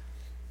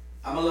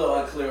 I'm a little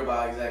unclear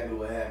about exactly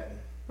what happened.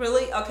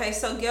 Really? Okay,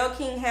 so Gayle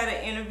King had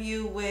an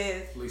interview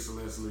with Lisa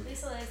Leslie.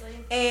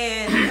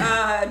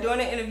 And during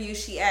the interview,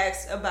 she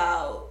asked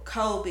about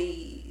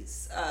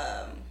Kobe's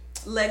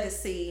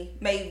legacy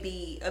may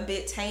be a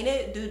bit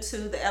tainted due to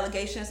the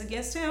allegations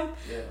against him.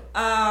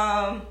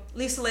 Yeah.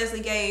 Lisa Leslie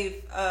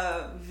gave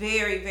a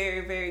very,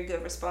 very, very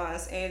good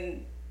response,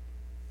 and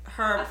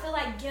I feel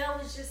like Gayle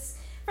was just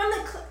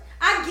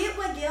I get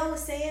what Gayle was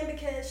saying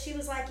because she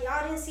was like,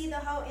 y'all didn't see the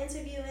whole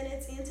interview in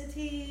its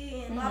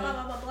entity and blah, blah,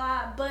 blah, blah,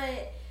 blah.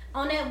 But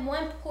on that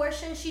one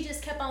portion, she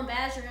just kept on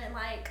badgering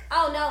like,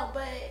 oh no,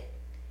 but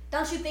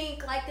don't you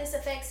think like this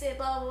affects it,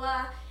 blah, blah,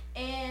 blah.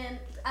 And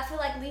I feel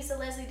like Lisa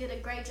Leslie did a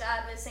great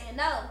job at saying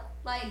no.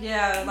 Like,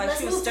 yeah, like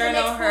she was move to the stern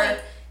next on her. point.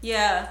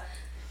 Yeah.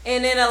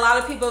 And then a lot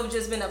of people have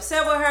just been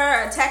upset with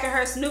her, attacking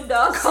her. Snoop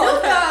Dogg Snoop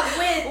called her. Dogg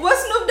went, What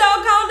Snoop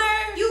Dogg called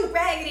her? you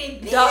raggedy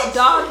bitch.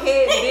 Dog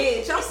head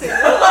bitch. I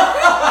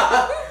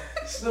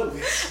said, Snoop.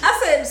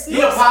 I said Snoop.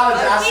 He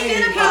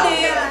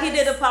apologized. He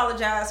did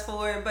apologize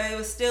for it, but it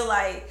was still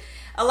like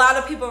a lot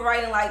of people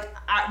writing like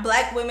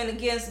black women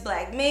against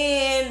black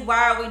men.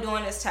 Why are we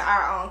doing this to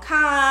our own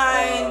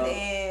kind?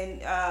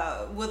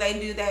 And will they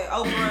do that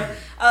over?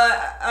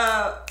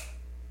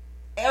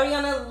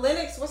 Ariana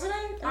Lennox, what's her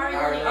name?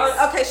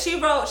 Ariana. Okay, she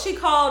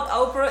called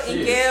Oprah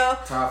and Gayle.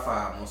 Top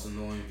 5 most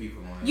annoying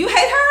people on You here.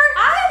 hate her?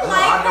 I No, like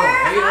I don't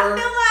her. hate her. I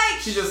feel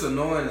like She's just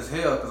annoying as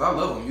hell because I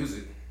love her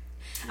music.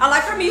 I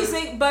like her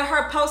music, but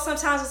her post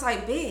sometimes it's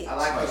like, bitch. I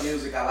like her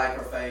music. I like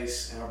her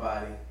face and her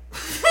body.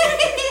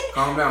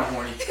 Calm down,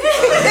 horny.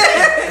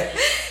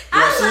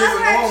 I She's love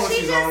her. annoying when She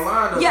she's just-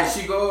 online though. Yeah.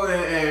 She go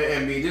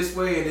and be this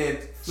way and then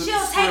flip she'll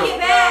the take script it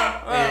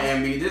back.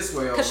 and be this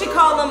way. Cause she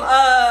called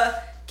them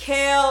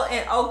kale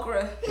and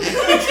okra.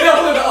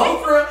 Killing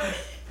Oprah.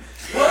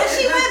 But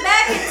she went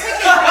back and took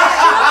it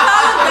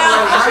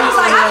back. She was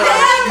like,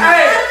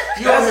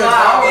 Hey, You that's don't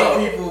loud, follow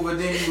though. people, but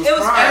then you It was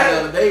was crying bad.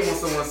 the other day when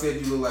someone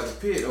said you look like a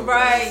pit. Okay,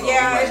 Right, so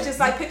yeah, it's just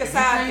like, pick a if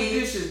side, you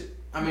can't bitch. dish it,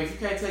 I mean, if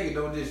you can't take it,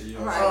 don't dish it. You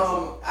know what Right.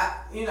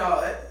 I'm saying?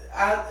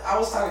 I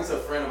was talking to a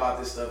friend about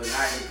this stuff at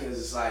night because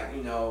it's like,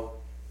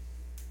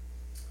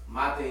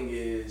 my thing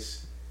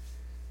is,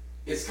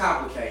 it's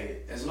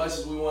complicated. As much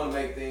as we want to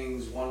make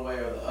things one way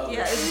or the other.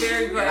 Yeah, it's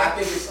very And great. I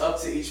think it's up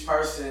to each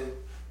person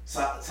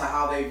to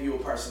how they view a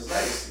person's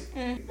legacy.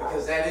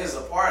 Because that is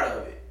a part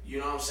of it. You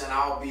know what I'm saying?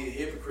 I would be a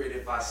hypocrite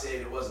if I said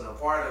it wasn't a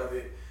part of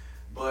it.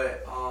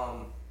 But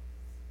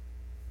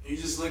you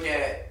just look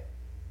at,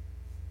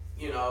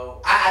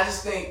 I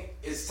just think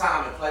it's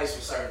time and place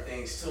for certain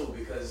things too,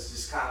 because it's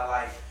just kind of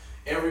like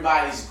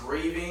everybody's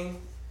grieving,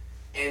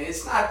 and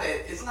it's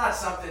not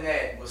something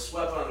that was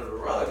swept under the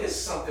rug. It's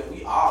something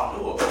we all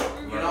knew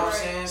about. You know what I'm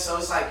saying? So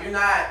it's like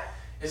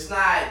it's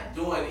not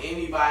doing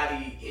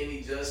anybody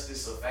any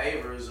justice or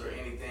favors or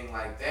anything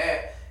like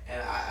that.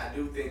 And I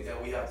do think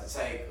that we have to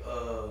take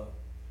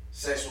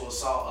sexual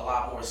assault a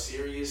lot more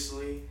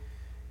seriously.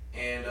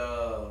 And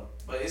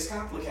but it's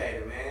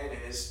complicated, man. And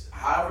it's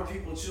however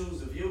people choose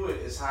to view it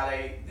is how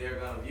they're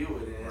gonna view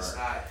it. And it's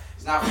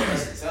not for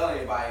us to tell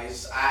anybody.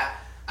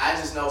 I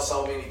just know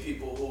so many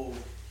people who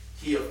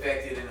he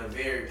affected in a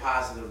very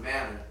positive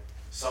manner.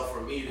 So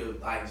for me to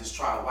like just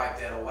try to wipe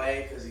that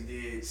away because he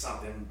did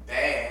something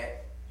bad,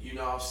 you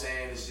know what I'm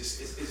saying? It's just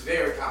it's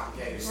very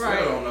complicated. Still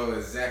don't know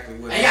exactly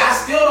what. And I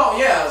still don't.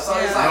 Yeah. So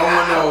it's like no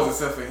one knows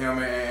except for him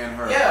and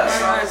her. Yeah.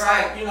 So it's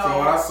like From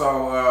what I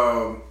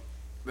saw,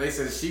 they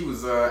said she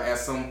was at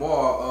some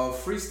bar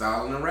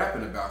freestyling and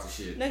rapping about the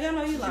shit. Nigga, I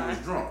know you She lying. was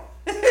drunk.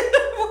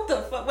 What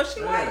the fuck? Was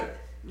she white?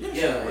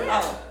 Yeah.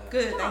 Oh,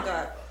 good. Thank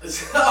God.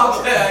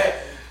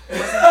 Okay. I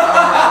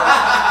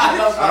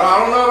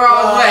don't know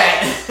about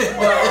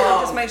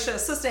that. Just make sure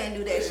sister ain't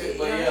do that shit.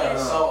 But you know? yeah,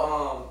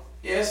 so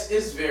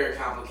it's very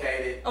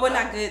complicated. Oh, but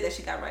not good that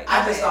she got right.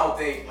 I just don't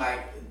think man.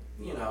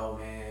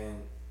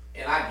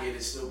 And I get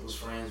it, Snoop was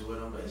friends with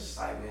him, but it's just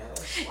like, man.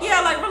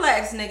 Yeah, like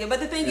relax, nigga. But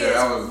the thing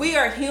is, we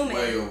are human.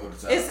 Way over the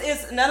top.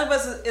 It's none of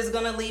us is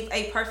gonna leave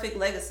a perfect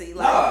legacy.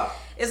 Like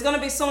it's gonna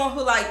be someone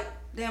who like,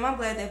 damn, I'm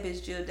glad that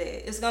bitch Jill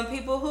dead. It's gonna be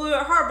people who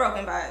are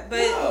heartbroken by it. But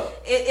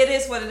it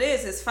is what it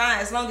is. It's fine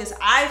as long as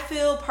I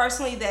feel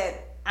personally that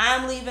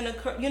I'm leaving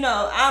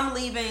I'm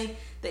leaving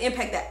the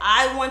impact that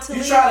I want to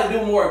leave. You try to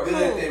do more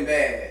good than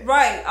bad.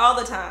 Right, all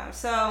the time.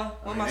 So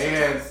they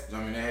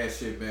had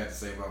shit bad to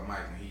say about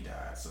Mike when he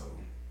died, so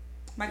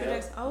Michael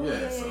Jackson. Oh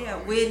yeah. I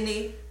mean,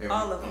 Whitney,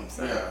 all of them.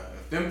 So. Yeah,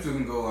 if them two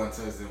can go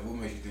untouched, then what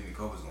makes you think the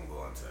Kobe's gonna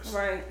go untouched?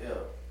 Right. Yeah.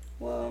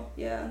 Well,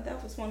 yeah,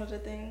 that was one of the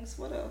things.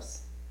 What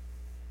else?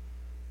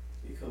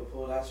 You could have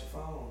pulled out your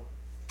phone.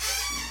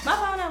 My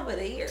phone over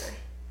there.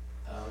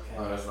 Okay.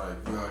 Oh, that's right.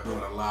 We are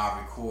doing a live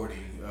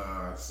recording,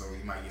 so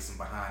you might get some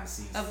behind the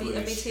scenes Of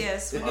footage.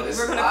 BTS. Oh,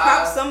 We're gonna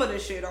crop some of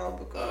this shit off.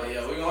 Oh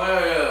yeah, we're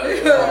gonna.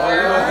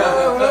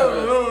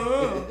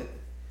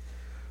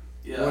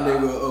 Yeah. One day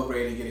we'll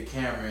upgrade and get a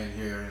camera in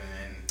here and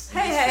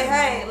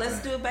Hey,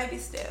 let's do a baby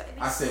step.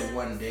 I said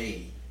one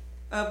day.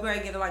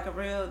 Upgrade, get like a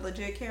real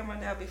legit camera,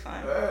 that'll be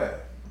fine. Yeah,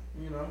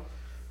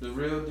 the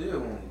real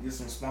deal. Get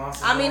some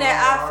sponsors. I mean, that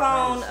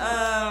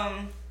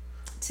iPhone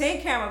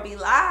 10 camera be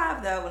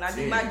live though when I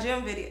do my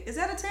gym video. Is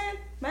that a 10,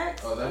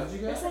 Max? Oh, that's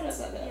what you got? That's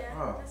a 10.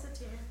 Oh. That's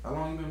a 10. How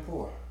long you been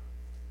poor?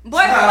 Boy,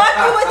 fuck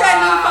you with that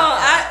new phone.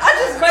 I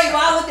just great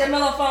while I looked at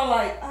Mellow phone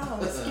like, oh,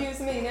 excuse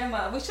me, never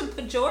mind. We should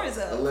put yours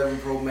up. 11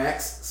 Pro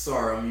Max.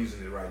 Sorry, I'm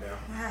using it right now.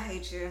 I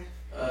hate you.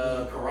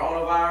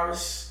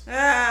 Coronavirus.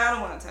 I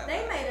don't want to talk They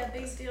about made a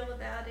big deal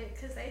about it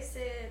because they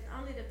said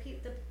only the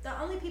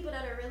only people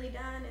that are really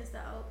dying is the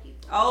old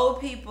people. Old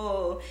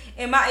people.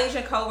 And my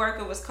Asian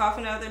coworker was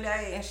coughing the other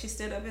day, and she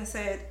stood up and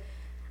said,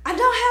 "I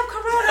don't have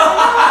corona.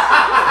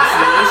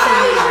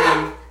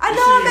 I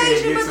know I'm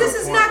Asian, but this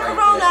is not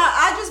corona.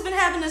 I've just been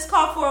having this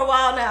cough for a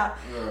while now."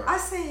 Yeah. I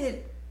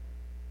said,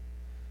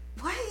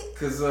 "What?"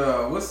 Cause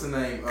what's the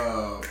name?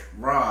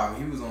 Rob.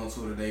 He was on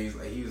tour today.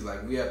 He was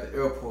like, we at the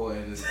airport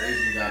and this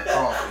Asian got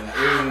coughed and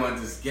everyone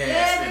just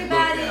gasped and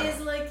looked at Everybody him. is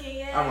looking.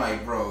 Yeah. I'm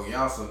like, bro,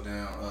 y'all so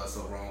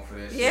wrong for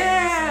that shit.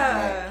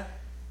 Yeah.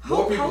 Like,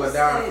 more people are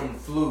dying from the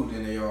flu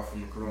than they are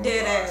from the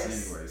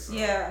coronavirus anyway. So.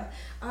 Yeah.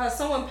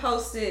 Someone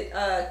posted,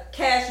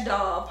 Cash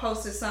Doll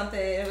posted something.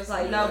 It was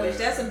like, no, bitch,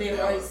 that's a bit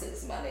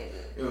racist, my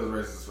nigga. It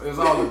was racist. It was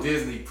all the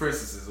Disney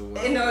princesses or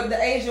whatever. You know,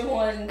 the Asian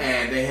one.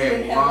 And they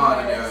had Mulan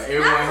in there.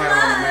 Everyone had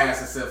on the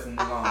mask except for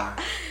Mulan.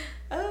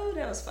 Oh,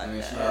 that was funny.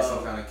 And then she had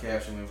some kind of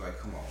caption. It was like,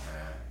 come on,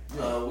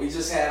 man. We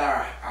just had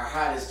our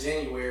hottest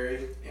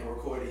January in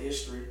recorded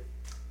history.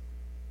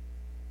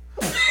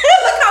 Look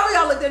how we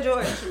all looked at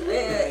George.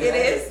 Yeah, it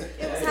is.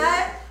 It was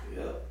hot.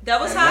 Yep. That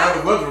was and hot.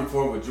 now the weather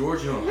report with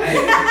George Young. Hey,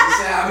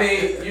 I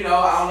mean, I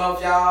don't know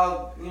if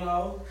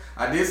y'all,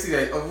 I did see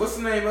that. What's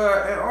the name?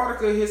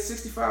 Antarctica hit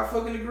 65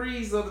 fucking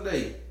degrees the other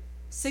day.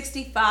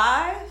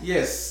 65?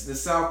 Yes, the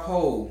South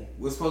Pole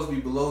was supposed to be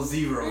below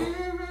zero.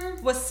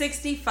 Mm-hmm. Was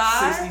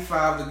 65?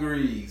 65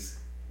 degrees.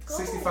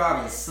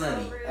 65 and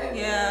sunny.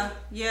 Yeah,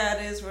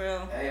 it is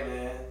real. Hey,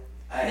 man.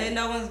 And then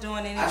no one's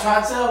doing anything. I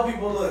try to tell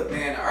people, look,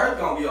 man, the Earth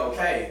gonna be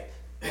okay.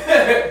 The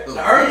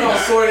Earth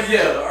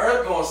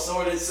gonna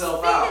sort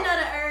itself out. Speaking of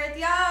the Earth,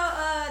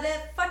 y'all,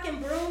 that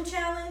fucking broom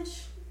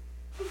challenge.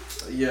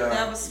 Yeah.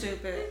 That was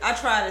stupid. I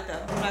tried it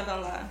though. I'm not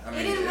gonna lie. I mean,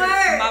 It didn't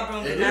work. My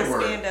broom did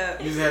not stand up.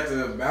 You just have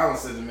to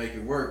balance it to make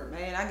it work.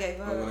 Man, I gave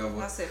up. Or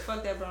whatever. I said,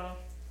 fuck that broom.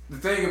 The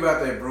thing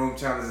about that broom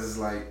challenge is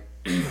like,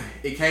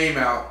 it came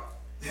out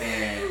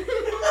and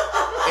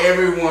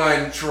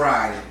everyone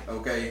tried it,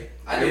 okay?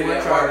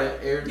 Everyone tried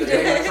it.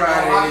 Everyone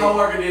tried it. My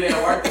coworker did it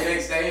at work the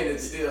next day, and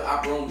it's still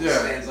our broom just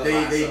stands up.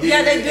 They did they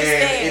it, just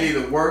and stand. it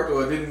either worked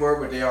or it didn't work,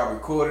 but they all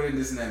recorded it,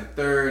 this and that, and the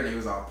third, and they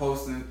was all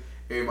posting.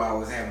 Everybody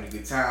was having a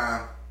good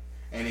time,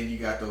 and then you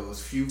got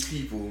those few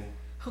people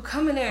Who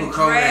come in there who and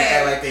come in and drag.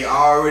 act like they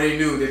already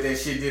knew that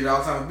shit did it all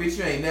the time. Bitch,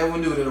 you ain't never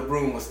knew that a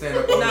broom would stand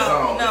up on its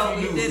own. No,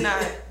 If you did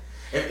not.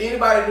 If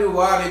anybody knew,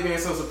 why they being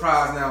so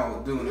surprised now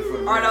doing it for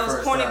the Or very those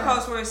first corny time?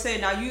 posts where it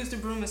said, now use the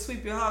broom and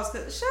sweep your house.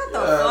 Shut the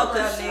fuck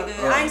up, nigga.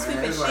 I ain't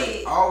sweeping it's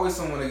shit. Like, always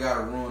someone that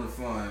gotta ruin the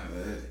fun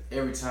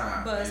every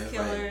time. Buzz man. It's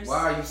killers.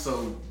 Like, why are you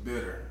so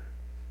bitter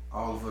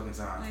all the fucking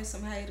time? There's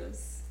some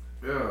haters.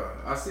 Yeah,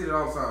 I see it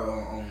all the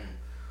time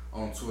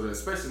on Twitter,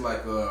 especially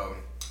like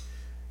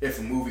if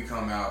a movie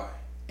come out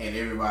and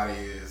everybody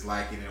is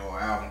liking it, or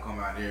an album come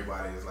out and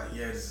everybody is like,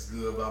 yeah, this is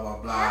good, blah blah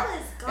blah.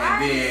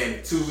 That is And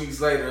then 2 weeks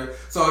later,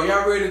 so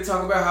y'all ready to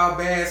talk about how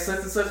bad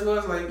such and such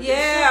was? Like,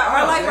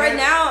 Yeah, or like man. right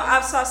now,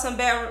 I've saw some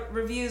bad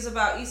reviews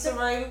about Issa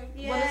Rae.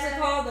 What is it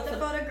called? The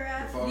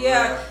photograph.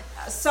 Yeah,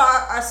 so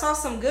I saw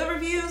some good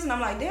reviews, and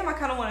I'm like, damn, I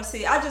kind of want to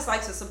see. I just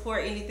like to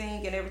support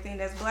anything and everything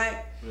that's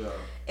black. Yeah.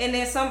 And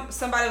then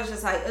somebody was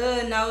just like,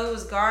 no, it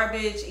was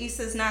garbage.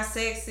 Issa's not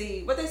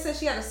sexy. What they said,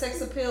 she had a sex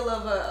appeal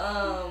of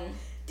a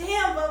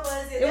Damn, what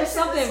was it? It was That shit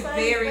something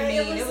funny, very but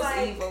mean. It was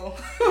like, evil.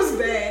 It was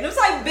bad. It was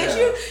like, bitch,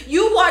 Yeah.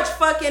 you watch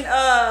fucking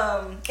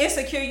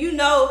Insecure. You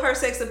know her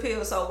sex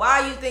appeal. So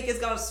why you think it's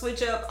gonna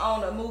switch up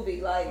on a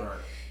movie? Like, Right.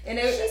 and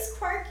She's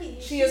quirky.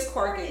 she is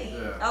quirky.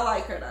 Yeah. I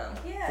like her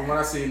though. Yeah. From what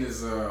I seen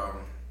is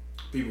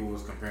people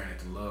was comparing it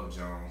to Love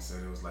Jones,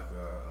 said it was like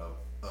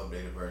a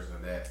updated version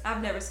of that.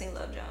 I've never seen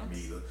Love Jones.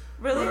 Me either.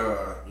 Really?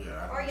 But,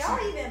 yeah. Are y'all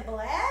even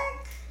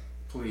black?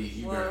 Please,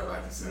 you Well, better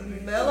like yourself,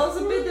 nigga.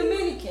 Melo's a bit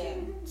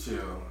Dominican.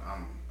 Chill.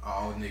 I'm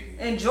all nigga.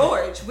 And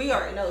George, we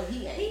already know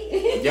he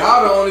ain't.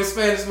 Y'all the only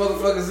Spanish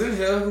motherfuckers in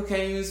here who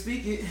can't even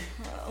speak it.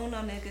 Uno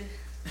nigga.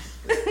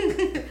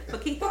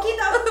 Poquito.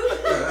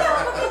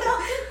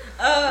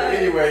 But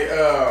anyway,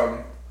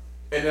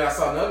 and then I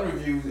saw another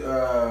review,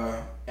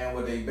 and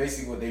what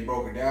they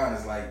broke it down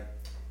is like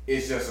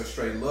it's just a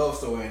straight love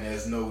story and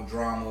there's no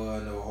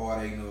drama, no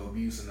heartache, no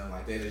abuse, and nothing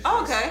like that. It's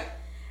just Okay.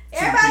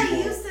 Everybody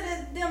people- used to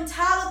them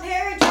Tyler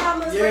Perry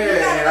dramas Yeah, where you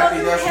and I gotta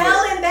think go that's through hell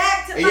what- and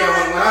back to And yeah,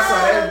 find when I saw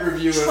that love.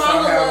 review and saw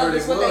Trauma how love good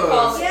is it what they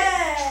call was, it.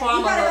 Yeah, Trauma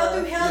you gotta love.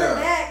 go through hell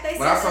and back. They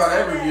when I said saw this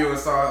that and review and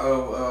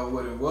saw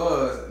what it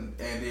was,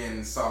 and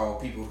then saw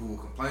people who were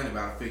complaining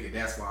about it, figured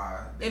that's why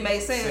It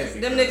made sense.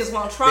 because Them niggas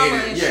want trauma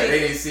they and yeah, shit. they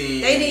didn't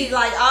see. They need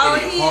like, oh,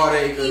 any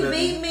heartache or he nothing.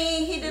 beat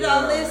me, he did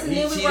all this, and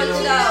he then we cheated worked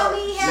on it me. out.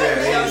 He Yeah, had they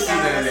a didn't baby see on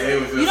none of us. that. It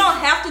was just You don't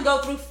have to go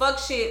through fuck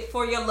shit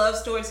for your love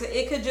story.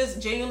 It could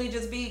just genuinely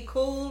just be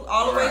cool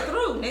all the way Right.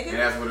 through, and nigga.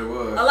 that's what it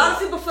was. A lot of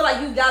people feel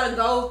like you gotta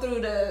go through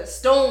the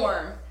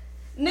storm.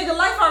 Nigga,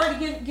 life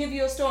already give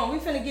you a storm. We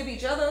finna give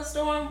each other a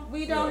storm.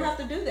 We don't Right. have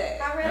to do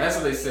that. I read And that's a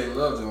what they review. say.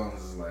 Love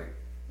Jones is like.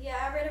 Yeah,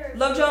 I read a review.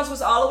 Love Jones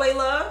was all the way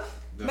love.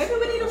 Maybe we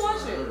need to that's what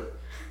watch I it. heard.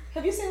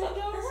 Have you seen Love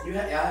Jones? Y'all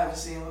haven't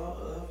seen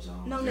Love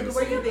Jones? No, Never nigga,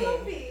 where seen you it. been?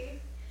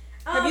 Movie.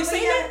 Have you But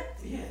seen yeah, it?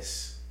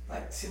 Yes,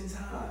 like 10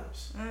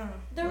 times.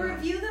 The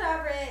review that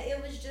I read,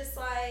 it was just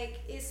like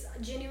it's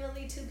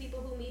genuinely two people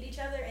who meet each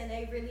other and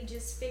they really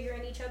just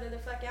figuring each other the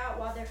fuck out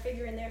while they're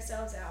figuring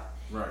themselves out,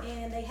 Right.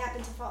 and they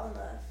happen to fall in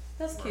love.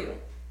 That's cute.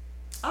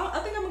 I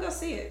think I'm gonna go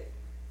see it.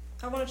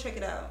 I want to check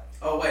it out.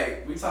 Oh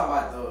wait, we talking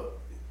about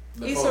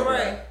the. Issa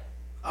photograph. Rae.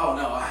 Oh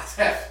no,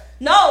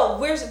 No,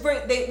 we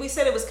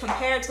said it was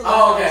compared to Love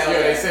Oh, okay. Jones.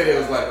 Yeah, they said it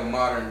was like a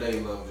modern day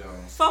Love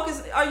Jones.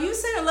 Focus. Are you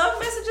sending love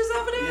messages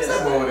over there? or Yeah, That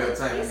something? boy over there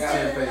typing He's still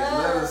 10-page in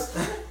love. letters.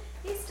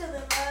 He's still in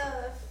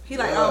love. He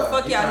like, Yeah, oh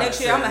fuck he y'all. tryna Next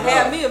year set I'm gonna it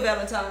have up. me a Hey,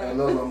 Valentine.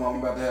 look, I'm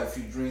about to have a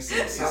few drinks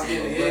and I'm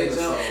getting heads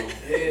up.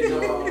 Heads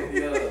up.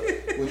 Yeah.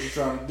 What you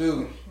trying to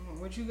do?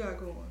 What you got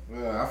going?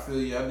 Well, I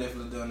feel you. I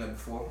definitely done that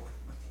before.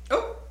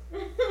 Oh.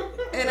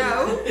 And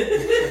oh.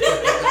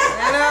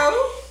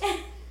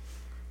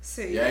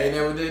 See. Yeah, I ain't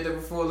never did that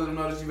before. Let them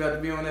know that you about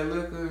to be on that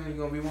liquor and you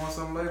gonna be wanting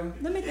something later.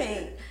 Let me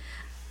think.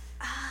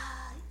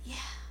 Yeah,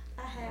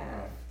 I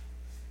have.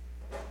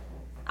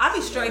 I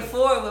be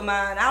straightforward with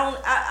mine.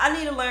 I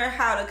need to learn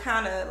how to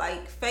kind of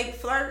like fake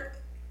flirt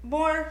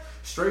more.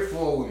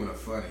 Straightforward women are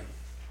funny.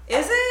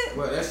 Is it?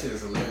 Well, that shit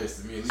is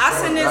hilarious to me. At least I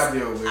that's send what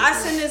deal with. I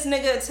send this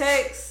nigga a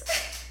text,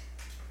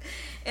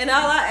 and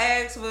all I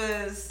asked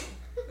was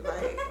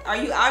like, "Are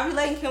you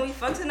ovulating? Can we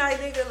fuck tonight,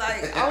 nigga?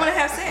 Like, I want to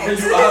have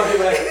sex." You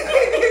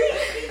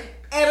ovulating?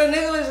 And the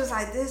nigga was just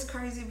like, "This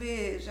crazy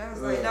bitch." I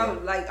was like, "No,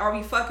 like, are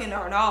we fucking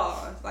or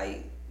not?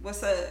 Like,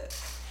 what's up?"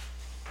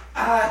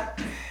 I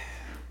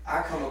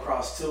come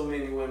across too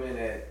many women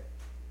that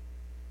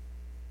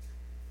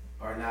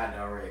are not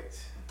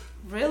direct,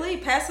 Really,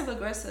 passive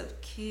aggressive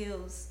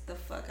kills the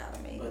fuck out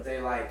of me. but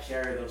they like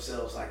carry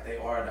themselves like they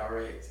are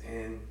direct,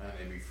 and And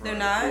they be They're funny.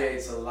 not?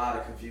 creates a lot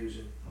of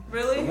confusion. The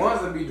Really?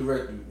 ones that be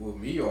direct with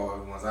me are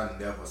the ones I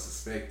never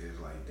suspected.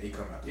 Like they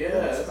come out the Yeah,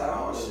 box that's and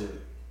how all I know.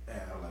 shit,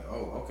 and I'm like,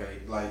 oh, okay.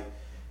 Like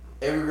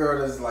every girl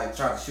that's like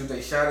trying to shoot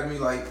they shot at me,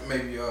 like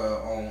maybe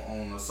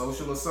on a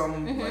social or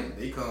something, Mm-hmm. like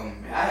they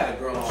come. Man, I had a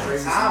girl on Straight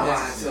the to timeline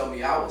messages. tell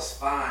me I was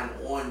fine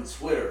on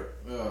Twitter.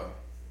 Yeah.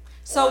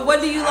 So,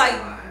 what do you like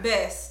Timeline.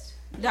 best?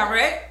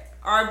 Direct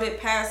or a bit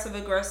passive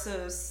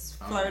aggressive,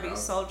 flirty, I-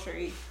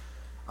 sultry?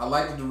 I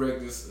like the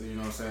directors. You know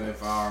what I'm saying?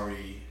 If I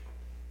already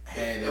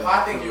had. If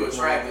I think you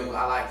attractive,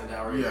 I like the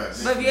direct. Yeah.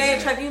 But if you ain't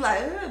attracted, you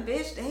like,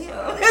 bitch,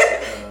 damn.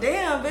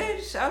 Damn,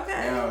 bitch, okay.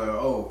 And I'm like,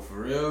 oh, for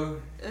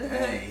real?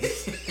 Dang.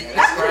 That's crazy.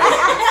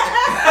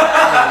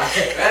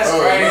 That's Oh,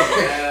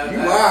 crazy, man. You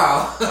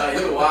wow.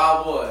 You a wild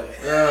boy.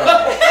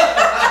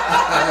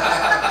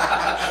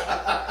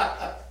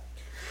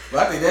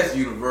 But I think that's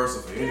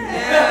universal for anyone.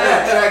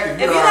 Yeah. Attractive,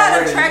 If you're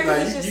not attractive,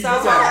 it's just so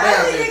kinda hard. down I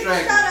to think niggas try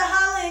to attractive.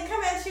 holler and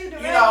come at you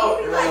directly. You know,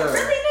 You be like, yeah.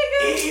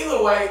 really,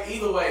 nigga?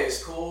 Either way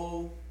is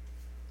cool.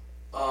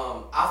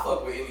 I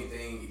fuck with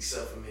anything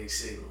except for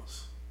mixed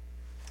signals.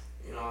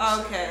 You know what I'm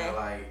Okay. saying?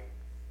 Like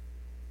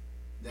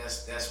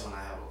that's when I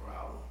have a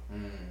problem.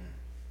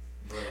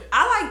 But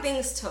I like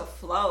things to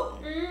flow.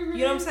 Mm-hmm. You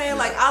know what I'm saying?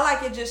 Like, I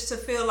like it just to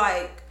feel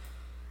like,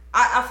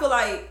 I feel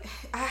like,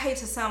 I hate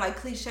to sound like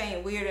cliche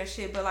and weird and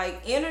shit, but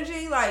like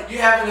energy, like, you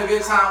having a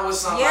good time with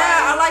somebody.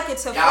 yeah, I like it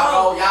to Y'all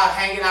flow. go, y'all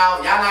hanging out.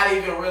 Y'all not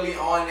even really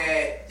on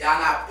that. Y'all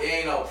not. It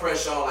ain't no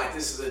pressure on like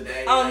this is a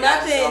day. Oh, Like, y'all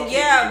just nothing. go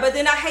Yeah, kick it. but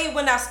then I hate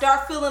when I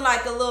start feeling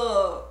like a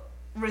little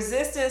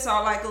resistance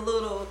or like a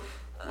little.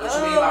 What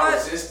you mean by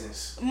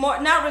resistance? More,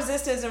 not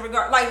resistance in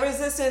regard, like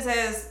resistance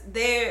as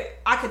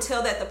I could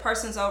tell that the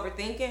person's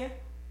overthinking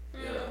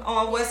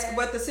on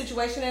what the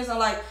situation is. I'm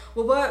like,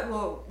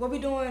 what we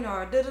doing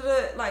or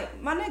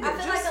like my nigga. I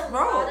feel just like a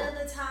roll. lot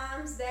of the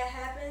times that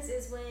happens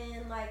is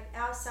when like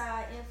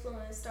outside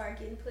influence start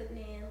getting put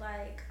in,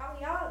 like, oh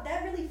y'all,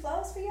 that really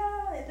flows for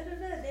y'all, and then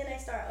they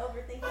start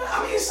overthinking.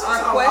 I mean,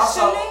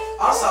 questioning.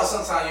 Also,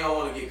 sometimes you don't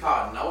want to get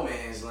caught in no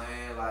man's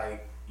land.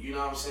 Like, you know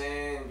what I'm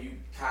saying? You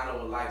kind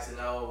of would like to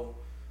know.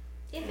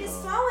 If it's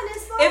flowing,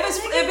 it's flowing.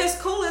 If it's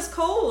cool, it's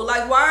cool.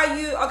 Like, why are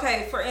you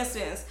okay? For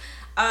instance,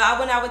 I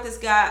went out with this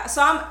guy.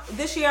 So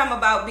this year I'm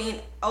about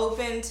being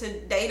open to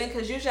dating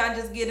because usually I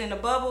just get in a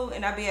bubble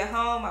and I be at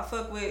home. I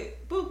fuck with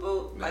boop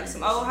boop like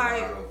some old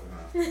hype.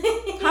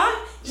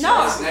 Huh?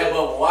 No.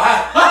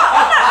 Why?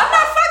 I'm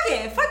not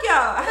fucking. Fuck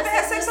y'all. I haven't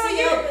had sex all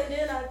year.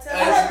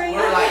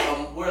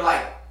 We're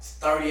like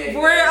 38.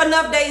 We're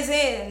enough days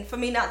in for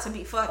me not to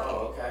be fucking.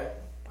 Oh, okay.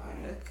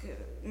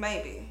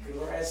 Maybe.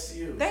 Congrats to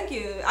you. Thank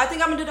you. I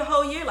think I'm gonna do the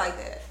whole year like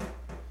that.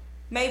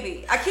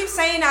 Maybe. I keep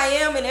saying I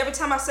am, and every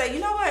time I say, you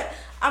know what,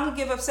 I'm gonna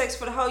give up sex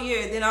for the whole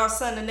year, then all of a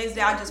sudden the next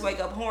day I just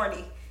wake up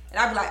horny. And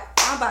I be like,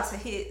 I'm about to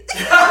hit.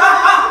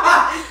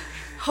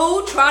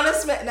 Who trying to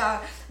smack?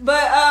 Nah.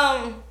 But,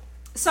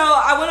 so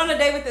I went on a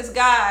date with this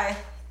guy,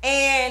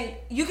 and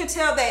you could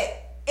tell that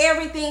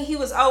everything he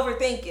was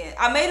overthinking.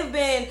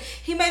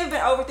 He may have been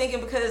overthinking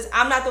because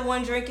I'm not the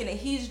one drinking and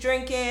he's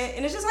drinking.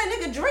 And it's just like,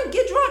 nigga, drink,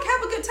 get drunk,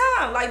 have a good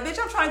time. Like, bitch,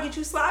 I'm trying to get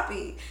you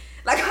sloppy.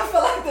 Like, I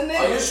feel like the nigga.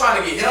 Oh, you're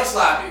trying to get him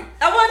sloppy.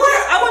 I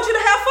want you to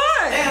have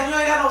fun. Damn, you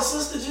ain't got no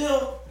sister,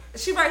 Jill.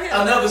 She right here.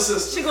 Another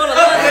sister. She going to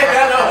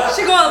London.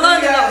 She going to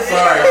London.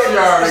 Sorry, she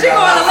already She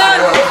going to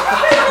London.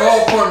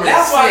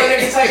 That's why the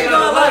nigga taking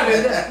her to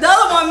London. The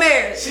other one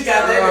married. She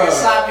got that nigga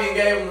sloppy and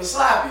gave him the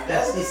sloppy.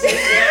 That's the sister.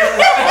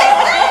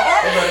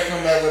 They better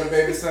come back with a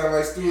baby sound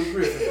like Stuart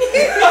Griffin.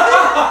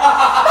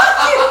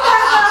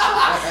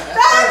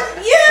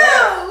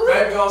 You.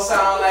 Baby gonna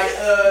sound like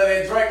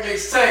that Drake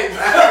mixtape.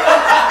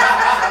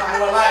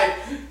 More like.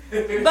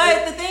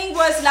 But the thing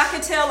was, and I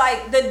could tell,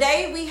 like, the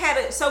day we had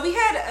a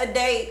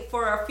date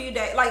for a few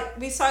days. Like,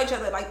 we saw each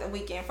other, like, the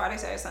weekend, Friday,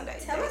 Saturday, Sunday.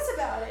 Tell us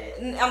about it.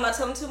 I'm not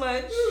telling too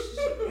much.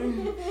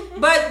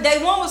 But day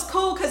one was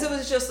cool because it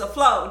was just a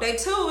flow. Day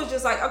two was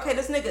just like, okay,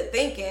 this nigga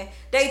thinking.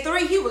 Day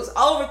three, he was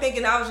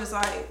overthinking. I was just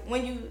like,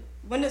 when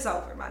it's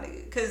over, my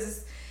nigga?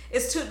 Because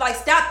it's too, like,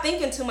 stop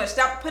thinking too much.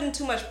 Stop putting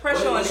too much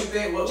pressure on it.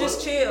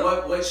 Just chill.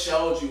 What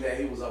showed you that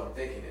he was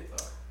overthinking it,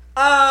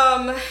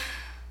 though?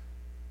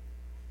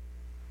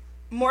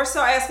 More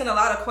so asking a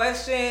lot of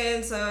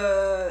questions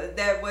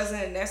that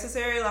wasn't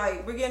necessary.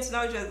 Like, we're getting to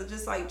know each other,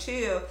 just like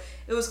chill.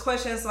 It was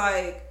questions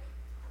like,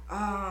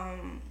 well,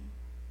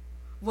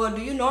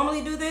 do you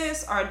normally do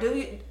this, or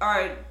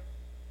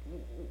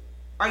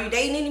are you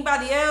dating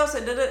anybody else?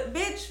 Or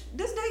bitch,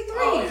 this day 3.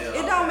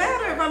 It don't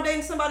matter if I'm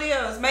dating somebody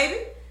else. Maybe.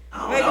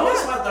 I don't know.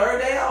 It's my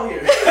third day out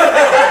here.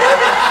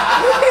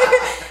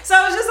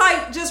 So it's just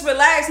like, just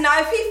relax. Now,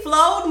 if he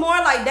flowed more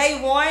like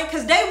day one,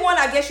 because day one,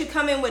 I guess you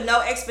come in with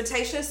no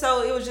expectations,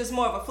 so it was just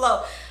more of a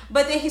flow.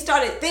 But then he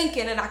started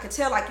thinking, and I could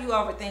tell, like, you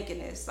overthinking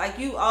this. Like,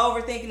 you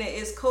overthinking it.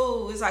 It's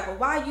cool. It's like, well,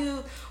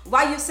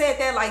 why you said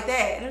that like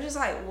that? And I'm just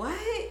like,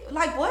 what?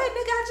 Like, what? Nigga,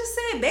 I just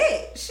said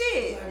that.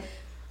 Shit.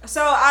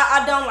 So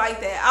I don't like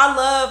that. I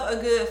love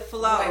a good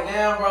flow. Like,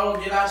 damn, bro,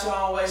 get out your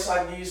own way so I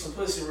can give you some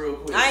pussy real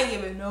quick. I ain't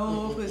giving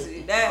no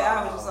pussy. That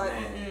I was just like,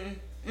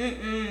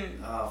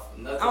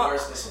 nothing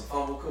worse than some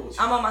fumble coochie.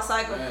 I'm on my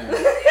cycle. I'm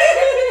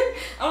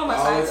on my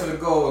all the way to cycle. the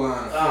goal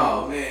line.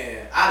 Oh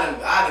man, I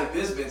done.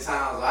 There's been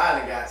times where I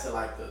done got to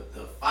like the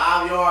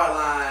 5-yard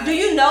line. Do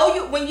you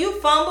know when you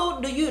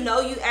fumbled? Do you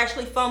know you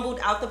actually fumbled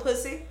out the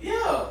pussy?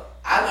 Yeah,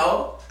 I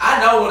know. I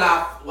know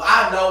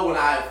when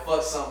I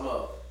fuck something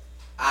up.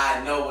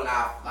 I know when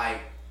I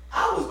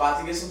was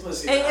about to get some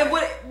pussy. And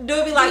what do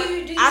it be like? Do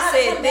you I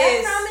said come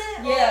this. back from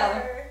it,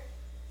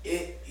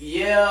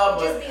 Yeah.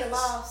 But just being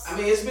lost. I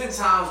mean, it's been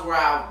times where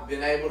I've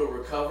been able to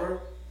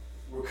recover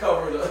the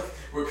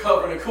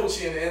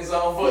coochie in the end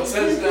zone for a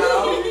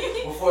touchdown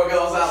before it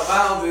goes out of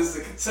bounds.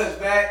 It's a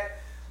touchback.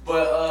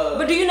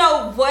 But do you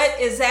know what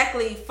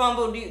exactly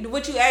fumbled?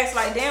 What you asked,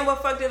 like, damn,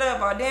 what fucked it up,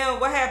 or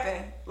damn, what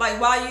happened? Like,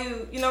 why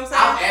you know what I'm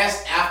saying? I've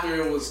asked after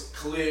it was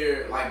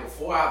clear, like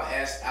before. I've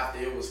asked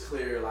after it was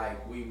clear,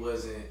 like we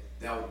wasn't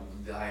that,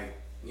 like,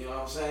 you know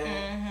what I'm saying?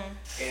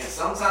 Mm-hmm. And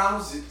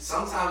sometimes it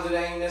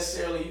ain't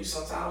necessarily you.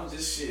 Sometimes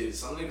it's just shit.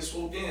 Some niggas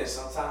swooped in.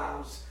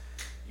 Sometimes,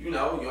 you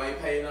ain't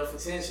paying enough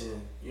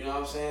attention. You know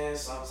what I'm saying?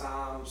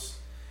 Sometimes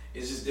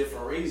it's just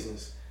different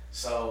reasons.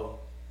 So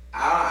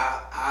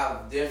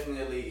it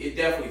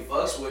definitely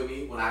fucks with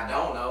me when I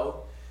don't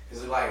know.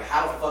 Cause it's like,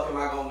 how the fuck am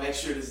I gonna make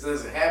sure this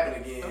doesn't happen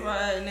again?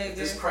 Right, nigga.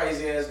 This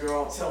crazy ass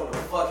girl, I'm telling her what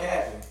the fuck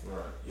happened.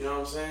 Right. You know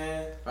what I'm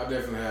saying? I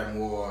definitely have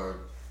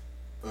more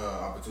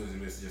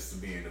opportunities just to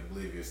being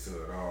oblivious to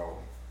it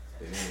all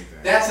than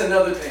anything. That's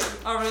another thing.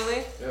 Oh,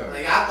 really? Yeah.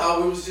 Like, I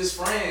thought we was just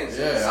friends.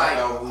 Yeah, It's I like,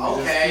 thought we was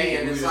okay, just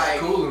and we it's was like,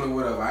 cooling or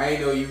whatever. I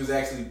ain't know you was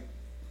actually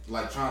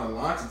like trying to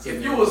launch it to If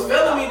me. you was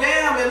feeling me,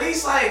 damn, at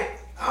least like,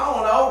 I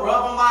don't know,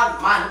 rub on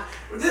my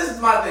this is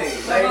my thing.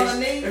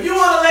 Ladies, if you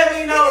want to let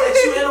me know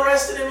that you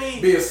interested in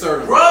me, be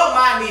assertive. Rub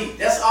my knee.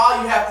 That's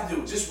all you have to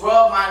do. Just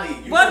rub my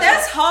knee. Well,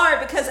 that's hard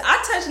because I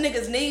touch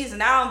niggas' knees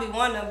and I don't be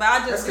wanting them, but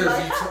I just That's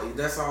be like, because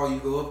that's all you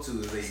go up to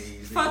is they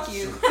knees. fuck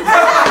you. You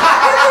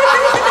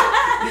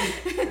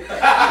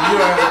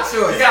don't have a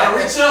choice. You gotta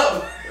reach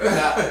up.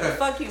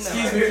 Fuck you,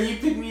 Excuse man. me, can you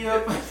pick me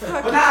up?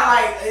 But not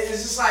like,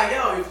 it's just like,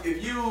 yo,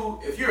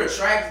 if you're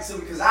attracted to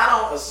me, because I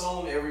don't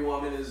assume every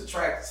woman is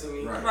attracted to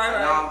me. Right.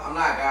 Right. I'm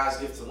not God's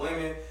gift to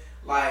women.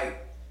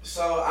 Like,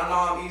 so I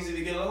know I'm easy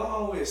to get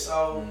along with.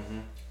 So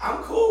I'm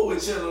cool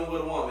with chilling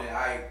with a woman.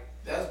 Like,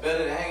 that's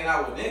better than hanging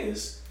out with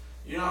niggas.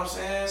 You know what I'm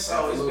saying?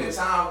 So Absolutely. It's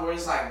been times where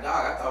it's like,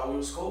 dog, I thought we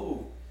was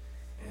cool.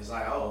 And it's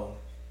like, oh,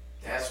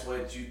 that's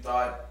what you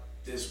thought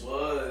this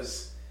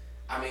was.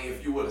 I mean,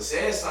 if you would have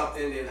said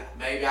something, then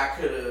maybe I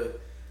could have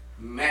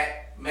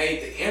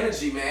made the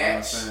energy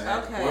match.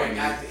 Okay. Or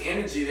got the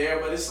energy there.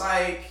 But it's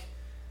like,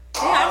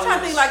 Yeah, I'm trying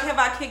to think, like, have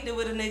I kicked it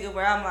with a nigga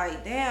where I'm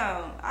like,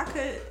 damn, I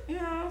could, you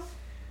know,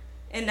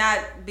 and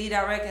not be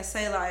direct and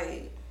say,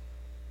 like,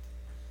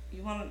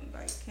 you want to,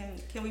 like,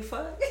 can we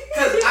fuck?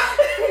 Cause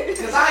I ain't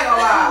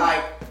gonna lie,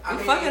 like, I We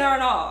mean, fucking her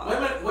and all.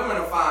 women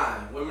are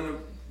fine. Women are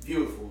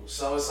beautiful.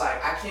 So it's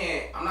like,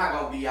 I'm not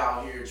gonna be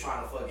out here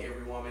trying to fuck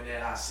every woman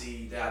that I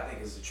see that I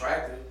think is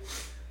attractive.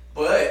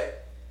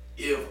 But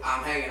if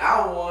I'm hanging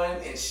out with one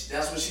and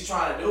that's what she's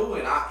trying to do,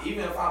 and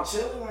even if I'm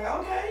chilling, like,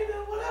 okay,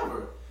 then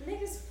whatever.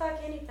 Niggas fuck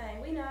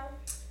anything, we know.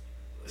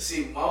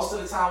 See, most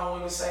of the time when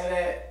women say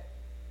that,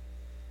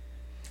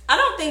 I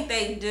don't think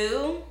they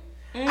do.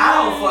 I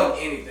don't fuck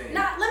anything.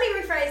 Nah, let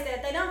me rephrase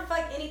that. They don't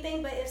fuck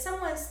anything, but if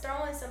someone's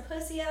throwing some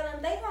pussy at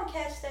them, they gonna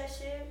catch that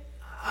shit.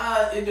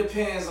 It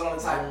depends on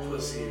the type of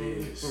pussy it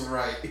is.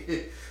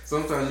 Right.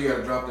 Sometimes you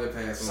gotta drop that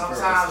pass on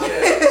Sometimes,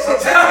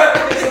 purpose. yeah.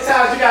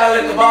 Sometimes you gotta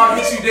let the ball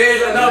hit you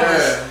dead in the numbers.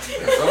 Yeah.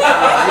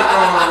 Sometimes you're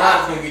throwing a rock,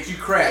 it's gonna get you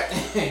cracked.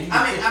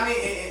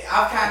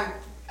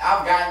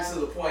 I've gotten to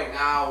the point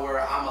now where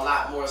I'm a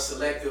lot more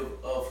selective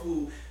of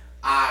who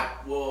I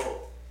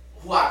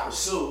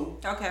pursue.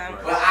 Okay.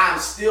 But I'm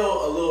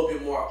still a little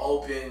bit more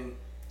open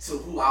to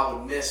who I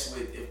would mess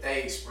with if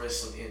they express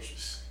some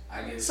interest.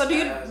 I guess. So do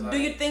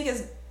you think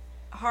it's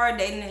hard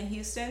dating in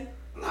Houston?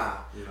 Nah.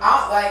 You know?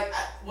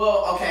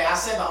 I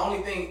said the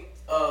only thing,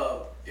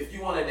 if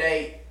you want to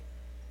date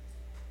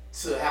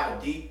to have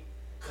a deep,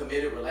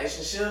 committed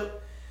relationship,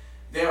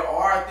 there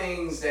are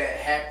things that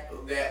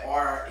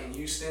are in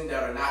Houston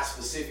that are not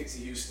specific to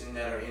Houston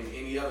that are in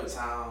any other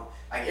town.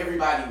 Like,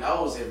 everybody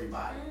knows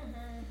everybody.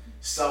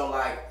 So,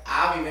 like,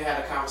 I've even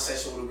had a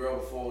conversation with a girl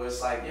before where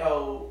it's like,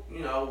 yo, you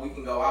know, we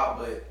can go out,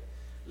 but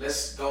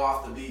let's go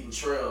off the beaten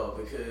trail,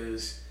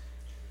 because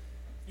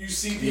you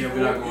see people, Yeah,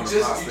 we're not going to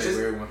prospect just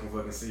where everyone can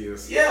fucking see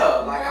us. yeah,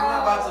 like, I'm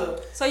not about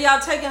to. So y'all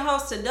taking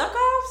hoes to duck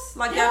offs?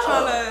 Like y'all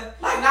trying to?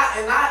 Like,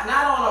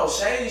 not on no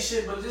shady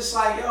shit, but just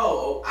like,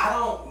 yo, I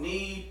don't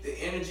need the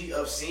energy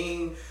of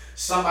seeing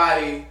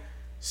somebody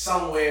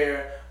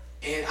somewhere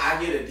and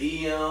I get a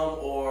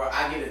DM or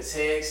I get a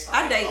text.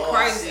 I like, date oh,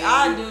 crazy.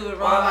 I I see you. do it Or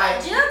wrong.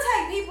 like, Jill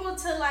take people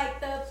to like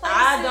the places.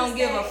 I don't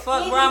give a that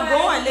fuck where I'm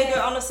going, anybody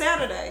nigga, on a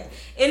Saturday.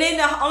 And then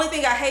the only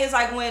thing I hate is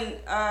like when,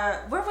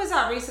 where was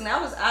I recently?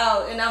 I was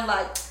out and I'm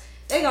like,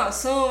 they gonna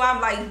assume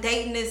I'm like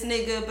dating this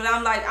nigga, but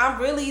I'm like,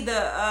 I'm really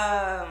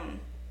the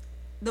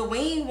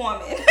wing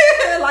woman.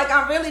 Like,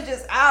 I'm really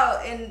just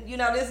out, and you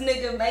know, this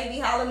nigga may be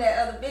hollering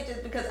at other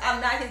bitches because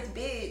I'm not his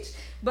bitch.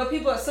 But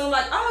people assume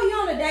like, oh,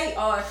 you on a date,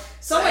 or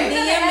someone Send the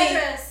DM me.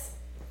 address.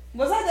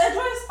 Was that the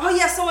address? Oh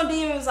yeah, someone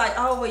DM me was like,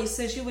 oh well,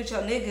 since you with your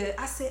nigga,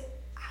 I said,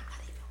 I'm not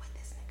even with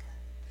this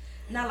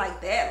nigga. Not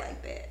like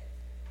that.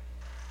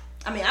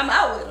 I mean, I'm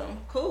out with him.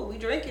 Cool, we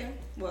drinking.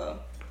 Well,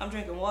 I'm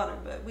drinking water,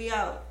 but we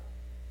out.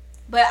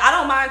 But I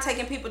don't mind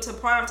taking people to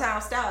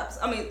primetime stops.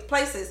 I mean,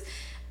 places.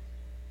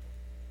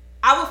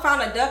 I would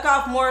find a duck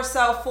off more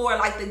so for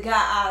like the guy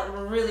I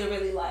really,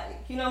 really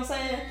like. You know what I'm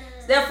saying?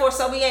 Therefore,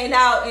 so we ain't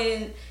out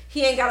and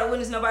he ain't got to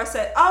witness nobody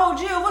say, oh,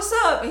 Jill, what's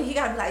up? And he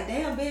got to be like,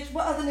 damn, bitch,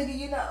 what other nigga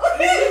you know?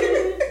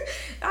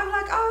 I'm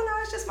like, oh,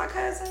 no, it's just my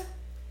cousin.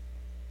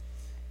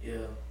 yeah.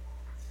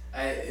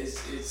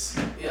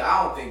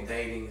 I don't think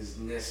dating is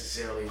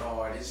necessarily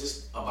hard. It's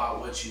just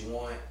about what you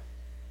want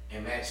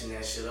and matching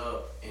that shit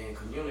up and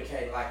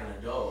communicating like an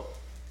adult.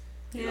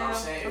 You know what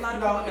I'm saying? a lot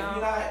of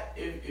people don't.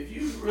 If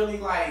you really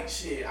like,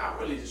 shit, I'm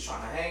really just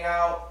trying to hang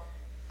out.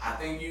 I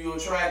think you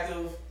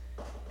attractive,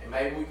 and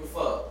maybe we can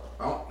fuck.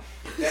 Oh.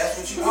 If that's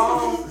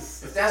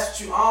what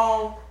you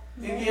own,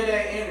 then give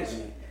that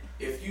energy.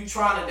 If you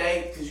trying to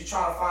date because you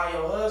trying to find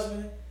your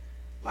husband,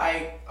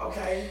 like,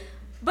 okay.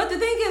 But the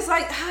thing is,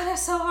 like,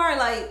 that's so hard.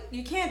 Like,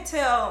 you can't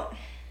tell.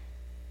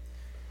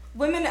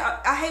 Women,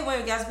 I hate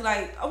when guys be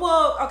like, oh,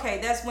 well, okay,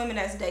 that's women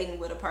that's dating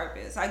with a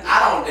purpose. I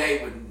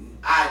date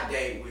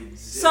with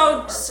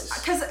zero purpose.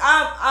 Because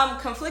I'm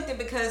conflicted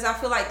because I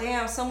feel like,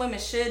 damn, some women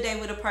should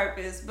date with a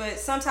purpose, but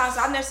sometimes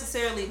I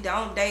necessarily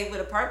don't date with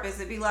a purpose.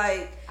 It'd be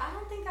like, I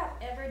don't think I've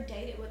ever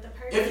dated with a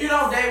person. If you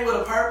don't date with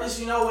a purpose,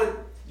 you know what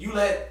you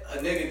let a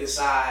nigga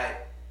decide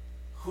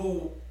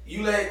who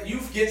you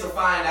get to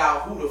find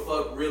out who the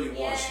fuck really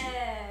wants you.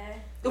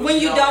 When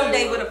you know don't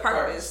they date with a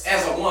purpose.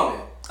 As a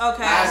woman.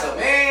 Okay. Now, as a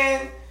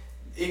man,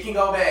 it can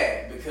go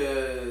bad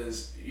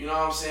because you know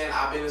what I'm saying.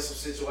 I've been in some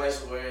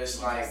situations where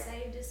it's like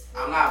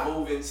I'm not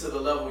moving to the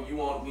level you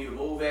want me to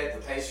move at,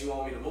 the pace you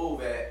want me to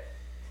move at,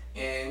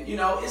 and you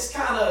know it's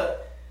kind of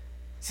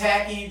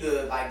tacky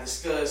to like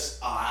discuss.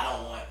 Oh, I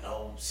don't want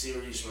no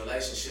serious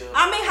relationship.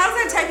 I mean, how's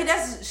that tacky?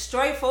 That's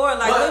straightforward.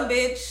 Like, look,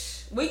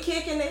 bitch, we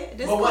kicking it.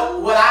 This but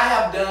cool. what I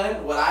have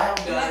done, You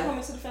like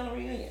coming to the family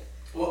reunion?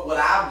 What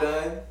I've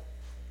done,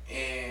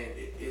 and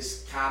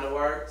it's kind of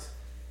worked.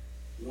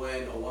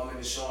 When a woman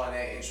is showing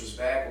that interest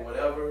back or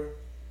whatever,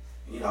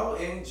 you know,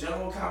 in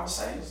general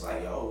conversations,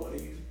 like, yo,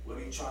 what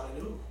are you trying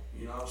to do?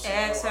 You know what I'm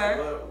saying? Ask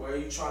her. Where are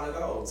you trying to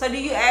go? So do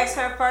you ask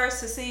her first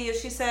to see if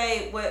she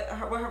say what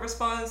her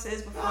response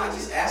is before? No, I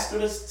just ask her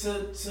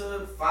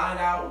to find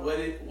out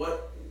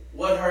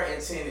what her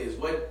intent is.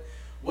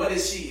 What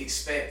is she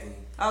expecting?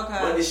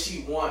 Okay. What does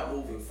she want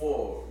moving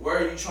forward? Where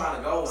are you trying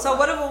to go? So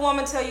what if a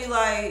woman tell you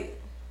like,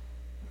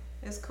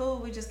 it's cool,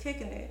 we just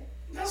kicking it?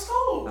 That's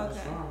cool. Okay.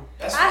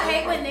 I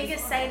hate when niggas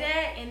say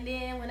that, and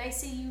then when they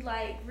see you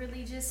like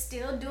really just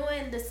still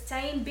doing the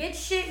same bitch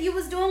shit you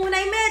was doing when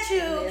they met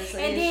you,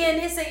 and then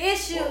it's an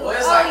issue. Well,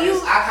 it's like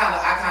this. I kind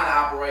of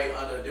operate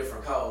under a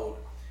different code.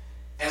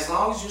 As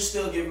long as you're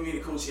still giving me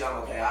the coochie,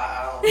 I'm okay.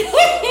 I don't really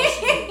care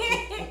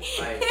what you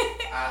do. Like,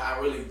 I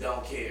really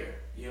don't care.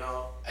 You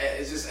know,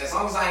 it's just as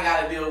long as I ain't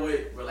got to deal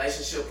with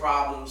relationship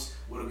problems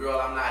with a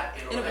girl I'm not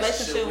in a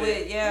relationship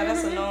with. Yeah,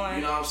 that's annoying.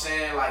 You know what I'm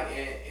saying? Like,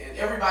 and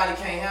everybody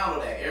can't handle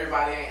that.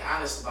 Everybody ain't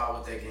honest about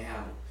what they can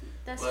handle.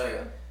 That's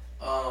true.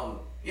 But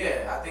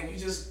yeah, I think you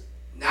just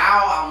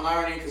now I'm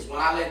learning because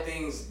when I let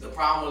things, the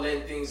problem with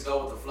letting things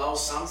go with the flow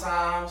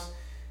sometimes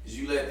is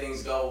you let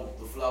things go with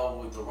the flow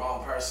with the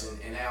wrong person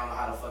and they don't know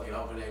how to fucking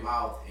open their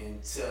mouth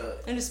and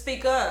to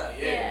speak up.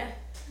 Yeah.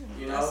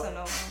 You know. That's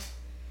annoying.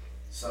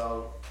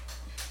 So.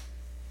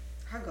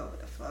 I go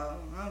with the flow.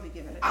 I don't be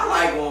giving it. I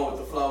like going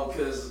with the flow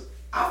because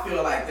I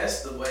feel like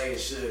that's the way it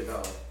should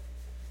go.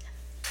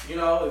 You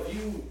know,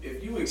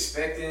 if you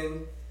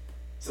expecting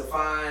to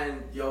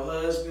find your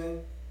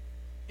husband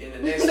in the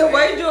next the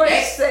way George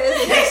says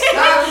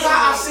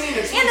I've seen it.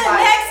 In the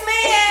next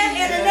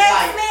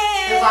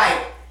man. It's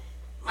like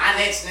my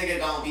next nigga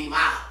gonna be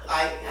my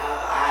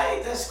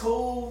alright, that's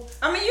cool.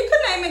 I mean, you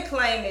can name and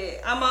claim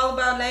it. I'm all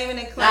about naming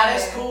and claiming. Nah,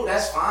 that's cool.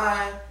 That's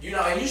fine. You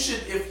know, and you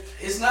should.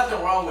 If it's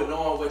nothing wrong with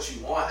knowing what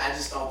you want, I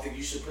just don't think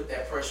you should put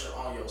that pressure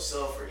on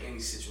yourself for any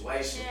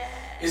situation. Yeah.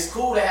 It's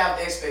cool to have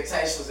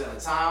expectations in a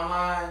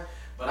timeline,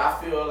 but I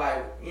feel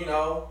like you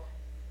know,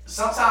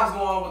 sometimes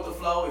going with the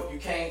flow. If you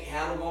can't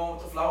handle going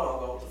with the flow, don't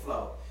go with the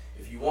flow.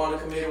 If you want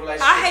to commit a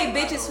relationship, I hate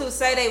bitches who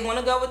say they want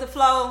to go with the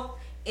flow.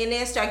 And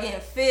then start getting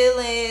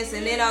feelings,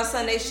 and then all of a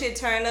sudden they shit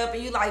turn up,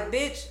 and you like,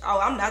 bitch,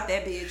 oh, I'm not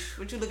that bitch.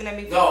 What you looking at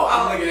me for? No,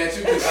 I'm looking at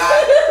you because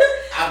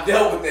I've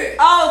dealt with that.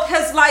 Oh,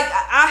 because like,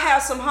 I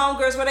have some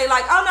homegirls where they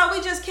like, oh no,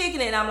 we just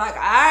kicking it. And I'm like,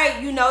 all right,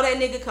 you know that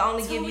nigga can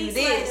only give you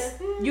this.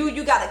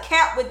 You got a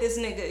cap with this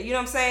nigga. You know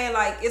what I'm saying?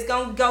 Like, it's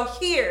gonna go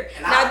here.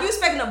 And now, if you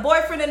expecting a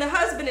boyfriend and a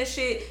husband and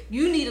shit,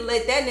 you need to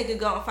let that nigga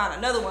go and find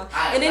another one.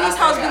 And then these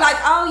hoes be like,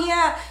 oh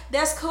yeah,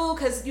 that's cool,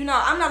 because, you know,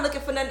 I'm not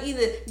looking for nothing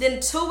either.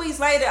 Then 2 weeks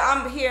later,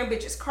 I'm hearing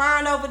bitches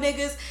crying over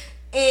niggas.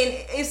 And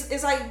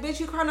it's like, bitch,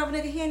 you crying over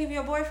nigga, he ain't even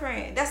your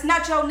boyfriend. That's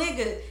not your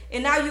nigga.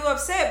 And now you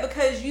upset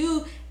because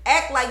you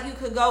act like you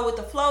could go with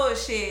the flow of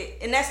shit.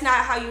 And that's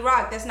not how you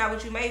rock. That's not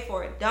what you made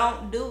for it.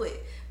 Don't do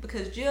it.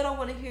 Because Jill don't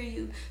want to hear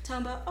you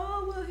talking about,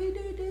 oh, well, he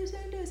did this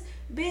and this.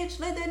 Bitch,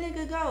 let that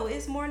nigga go.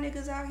 It's more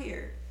niggas out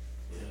here.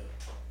 Yeah.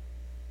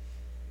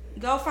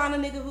 Go find a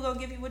nigga who gonna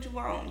give you what you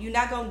want. You're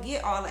not gonna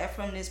get all that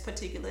from this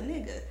particular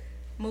nigga.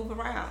 Move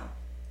around.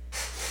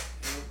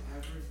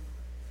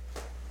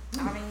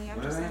 I mean,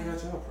 I'm just saying. I ain't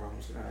got y'all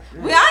problems.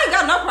 Well, I ain't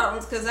got no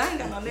problems because I ain't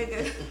got no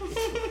nigga.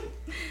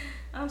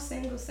 I'm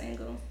single.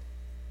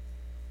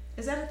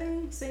 Is that a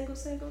thing? Single?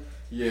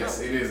 Yes,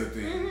 it is a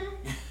thing.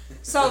 Mm-hmm.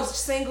 So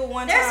single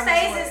one There's time.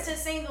 phases to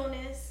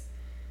singleness.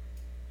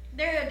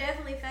 There are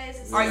definitely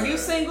phases. Are you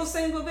single,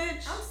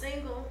 bitch? I'm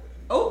single.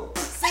 Oh.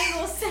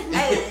 Single.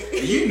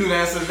 Hey. You knew the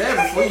answer to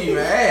that before you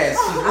even asked.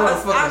 She's going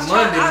fucking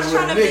Monday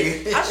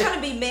with a nigga. I was trying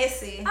to be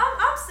messy.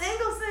 I'm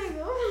single.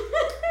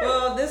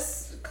 Well,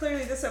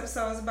 clearly this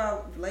episode is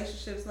about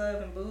relationships,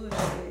 love, and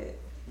bullshit.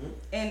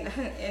 And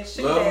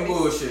shit. Love and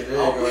bullshit. There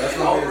you go. That's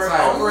gonna be the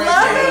title. Over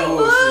Love and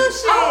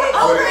bullshit.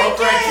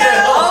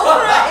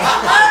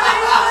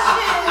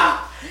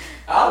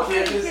 I don't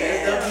care if it's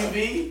SWV.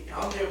 I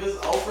don't care if it's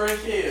Oprah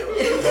and Kill.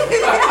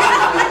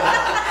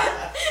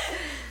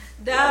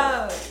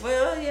 Dog.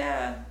 Well,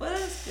 yeah. Well,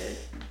 that's good.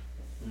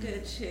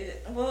 Good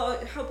shit. Well,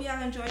 hope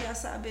y'all enjoy y'all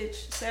side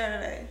bitch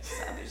Saturday.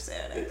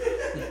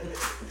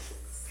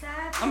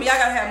 I mean, y'all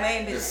gotta have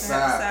main bitch. It's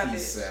side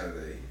piece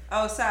Saturday.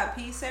 Oh, side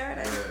piece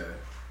Saturday? Yeah.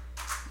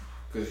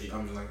 Because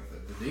I'm like,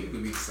 the nigga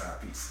could be the side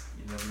piece.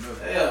 You never know.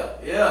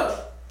 Yeah.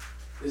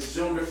 It's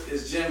gender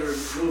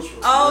neutral.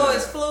 Oh,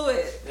 it's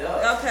fluid.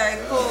 Yeah.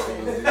 Okay, cool.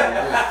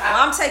 Well,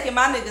 I'm taking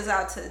my niggas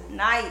out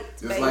tonight,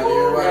 Just baby. like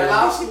everybody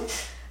else.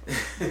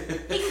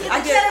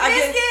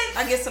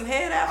 I get some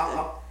head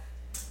after.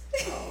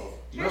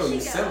 No,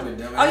 you celibate,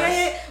 dumb Oh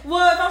yeah.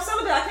 Well, if I'm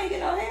celibate, I can't get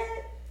no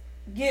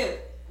head.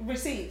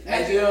 Receive.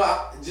 Hey, Jill,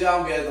 I'm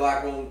gonna be at the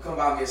locker room. Come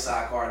by me a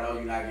sidecar. No,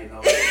 you're not getting no.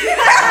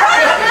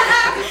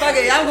 Fuck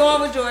it, I'm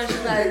going with George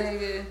tonight,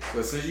 nigga.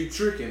 But since you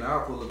tricking,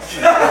 I'll pull up.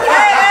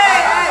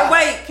 Hey,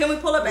 wait, can we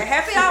pull up at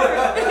happy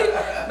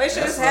hour? Make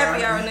sure it's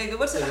happy fine. hour, nigga.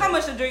 How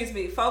much the drinks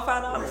be? $4,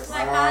 $5?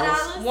 Like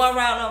 $5? 1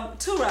 round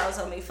 2 rounds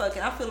on me. Fuck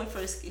it, I'm feeling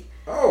frisky.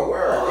 Oh,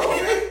 word.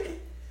 Okay.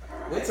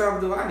 What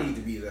time do I need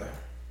to be there?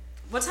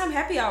 What time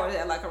happy hour is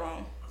at Locker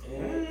Room? I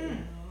don't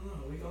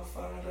know. We gonna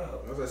find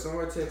out. I was like,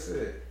 somewhere text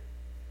it.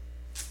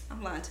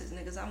 I'm lying to these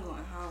niggas. I'm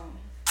going home.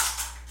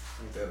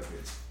 Ain't that a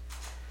bitch?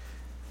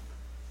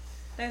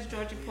 Thanks,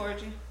 Georgie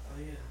Porgy. Oh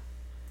yeah.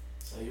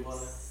 So you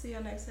wanna See you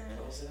next Saturday.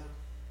 close it out?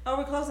 Oh,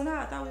 we're closing out.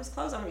 I thought we was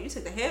closing already. You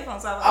took the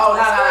headphones off. Oh,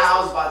 no.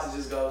 I was about to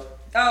just go.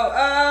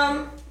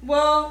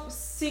 Well,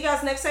 see you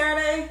guys next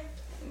Saturday.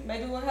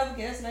 Maybe we'll have a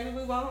guest. Maybe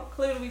we won't.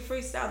 Clearly, we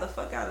freestyle the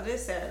fuck out of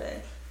this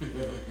Saturday.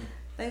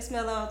 Thanks,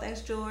 Mello.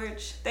 Thanks,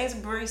 George. Thanks,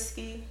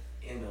 Brisky.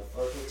 In the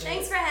fucking.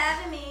 Thanks for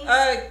having me.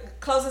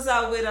 Close us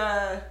out with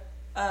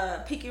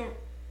Pinky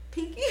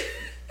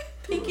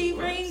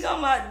Ring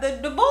on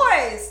the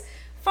boys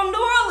from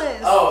New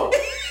Orleans. Oh,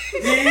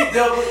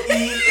 D-double-E-L-O's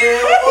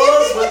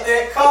what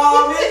they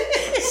call me.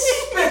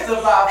 Spent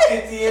about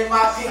 50 in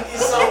my pinky,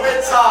 so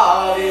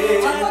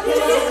retarded.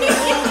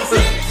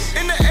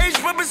 In the H,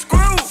 rubbing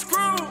screw.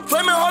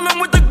 Flaming Harlem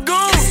with the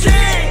goons.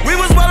 We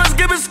was wildin',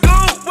 giving scoop.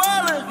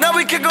 Now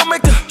we can go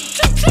make the.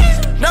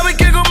 Now we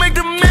can go make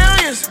the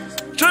millions.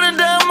 Turning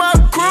down my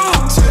crew.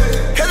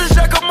 Had the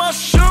shock on my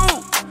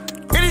shoe.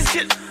 And these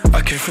kids.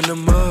 I came from the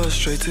mud,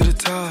 straight to the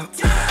top.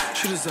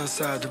 Shooters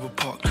outside double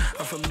park.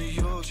 I'm from New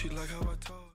York, she like how I talk.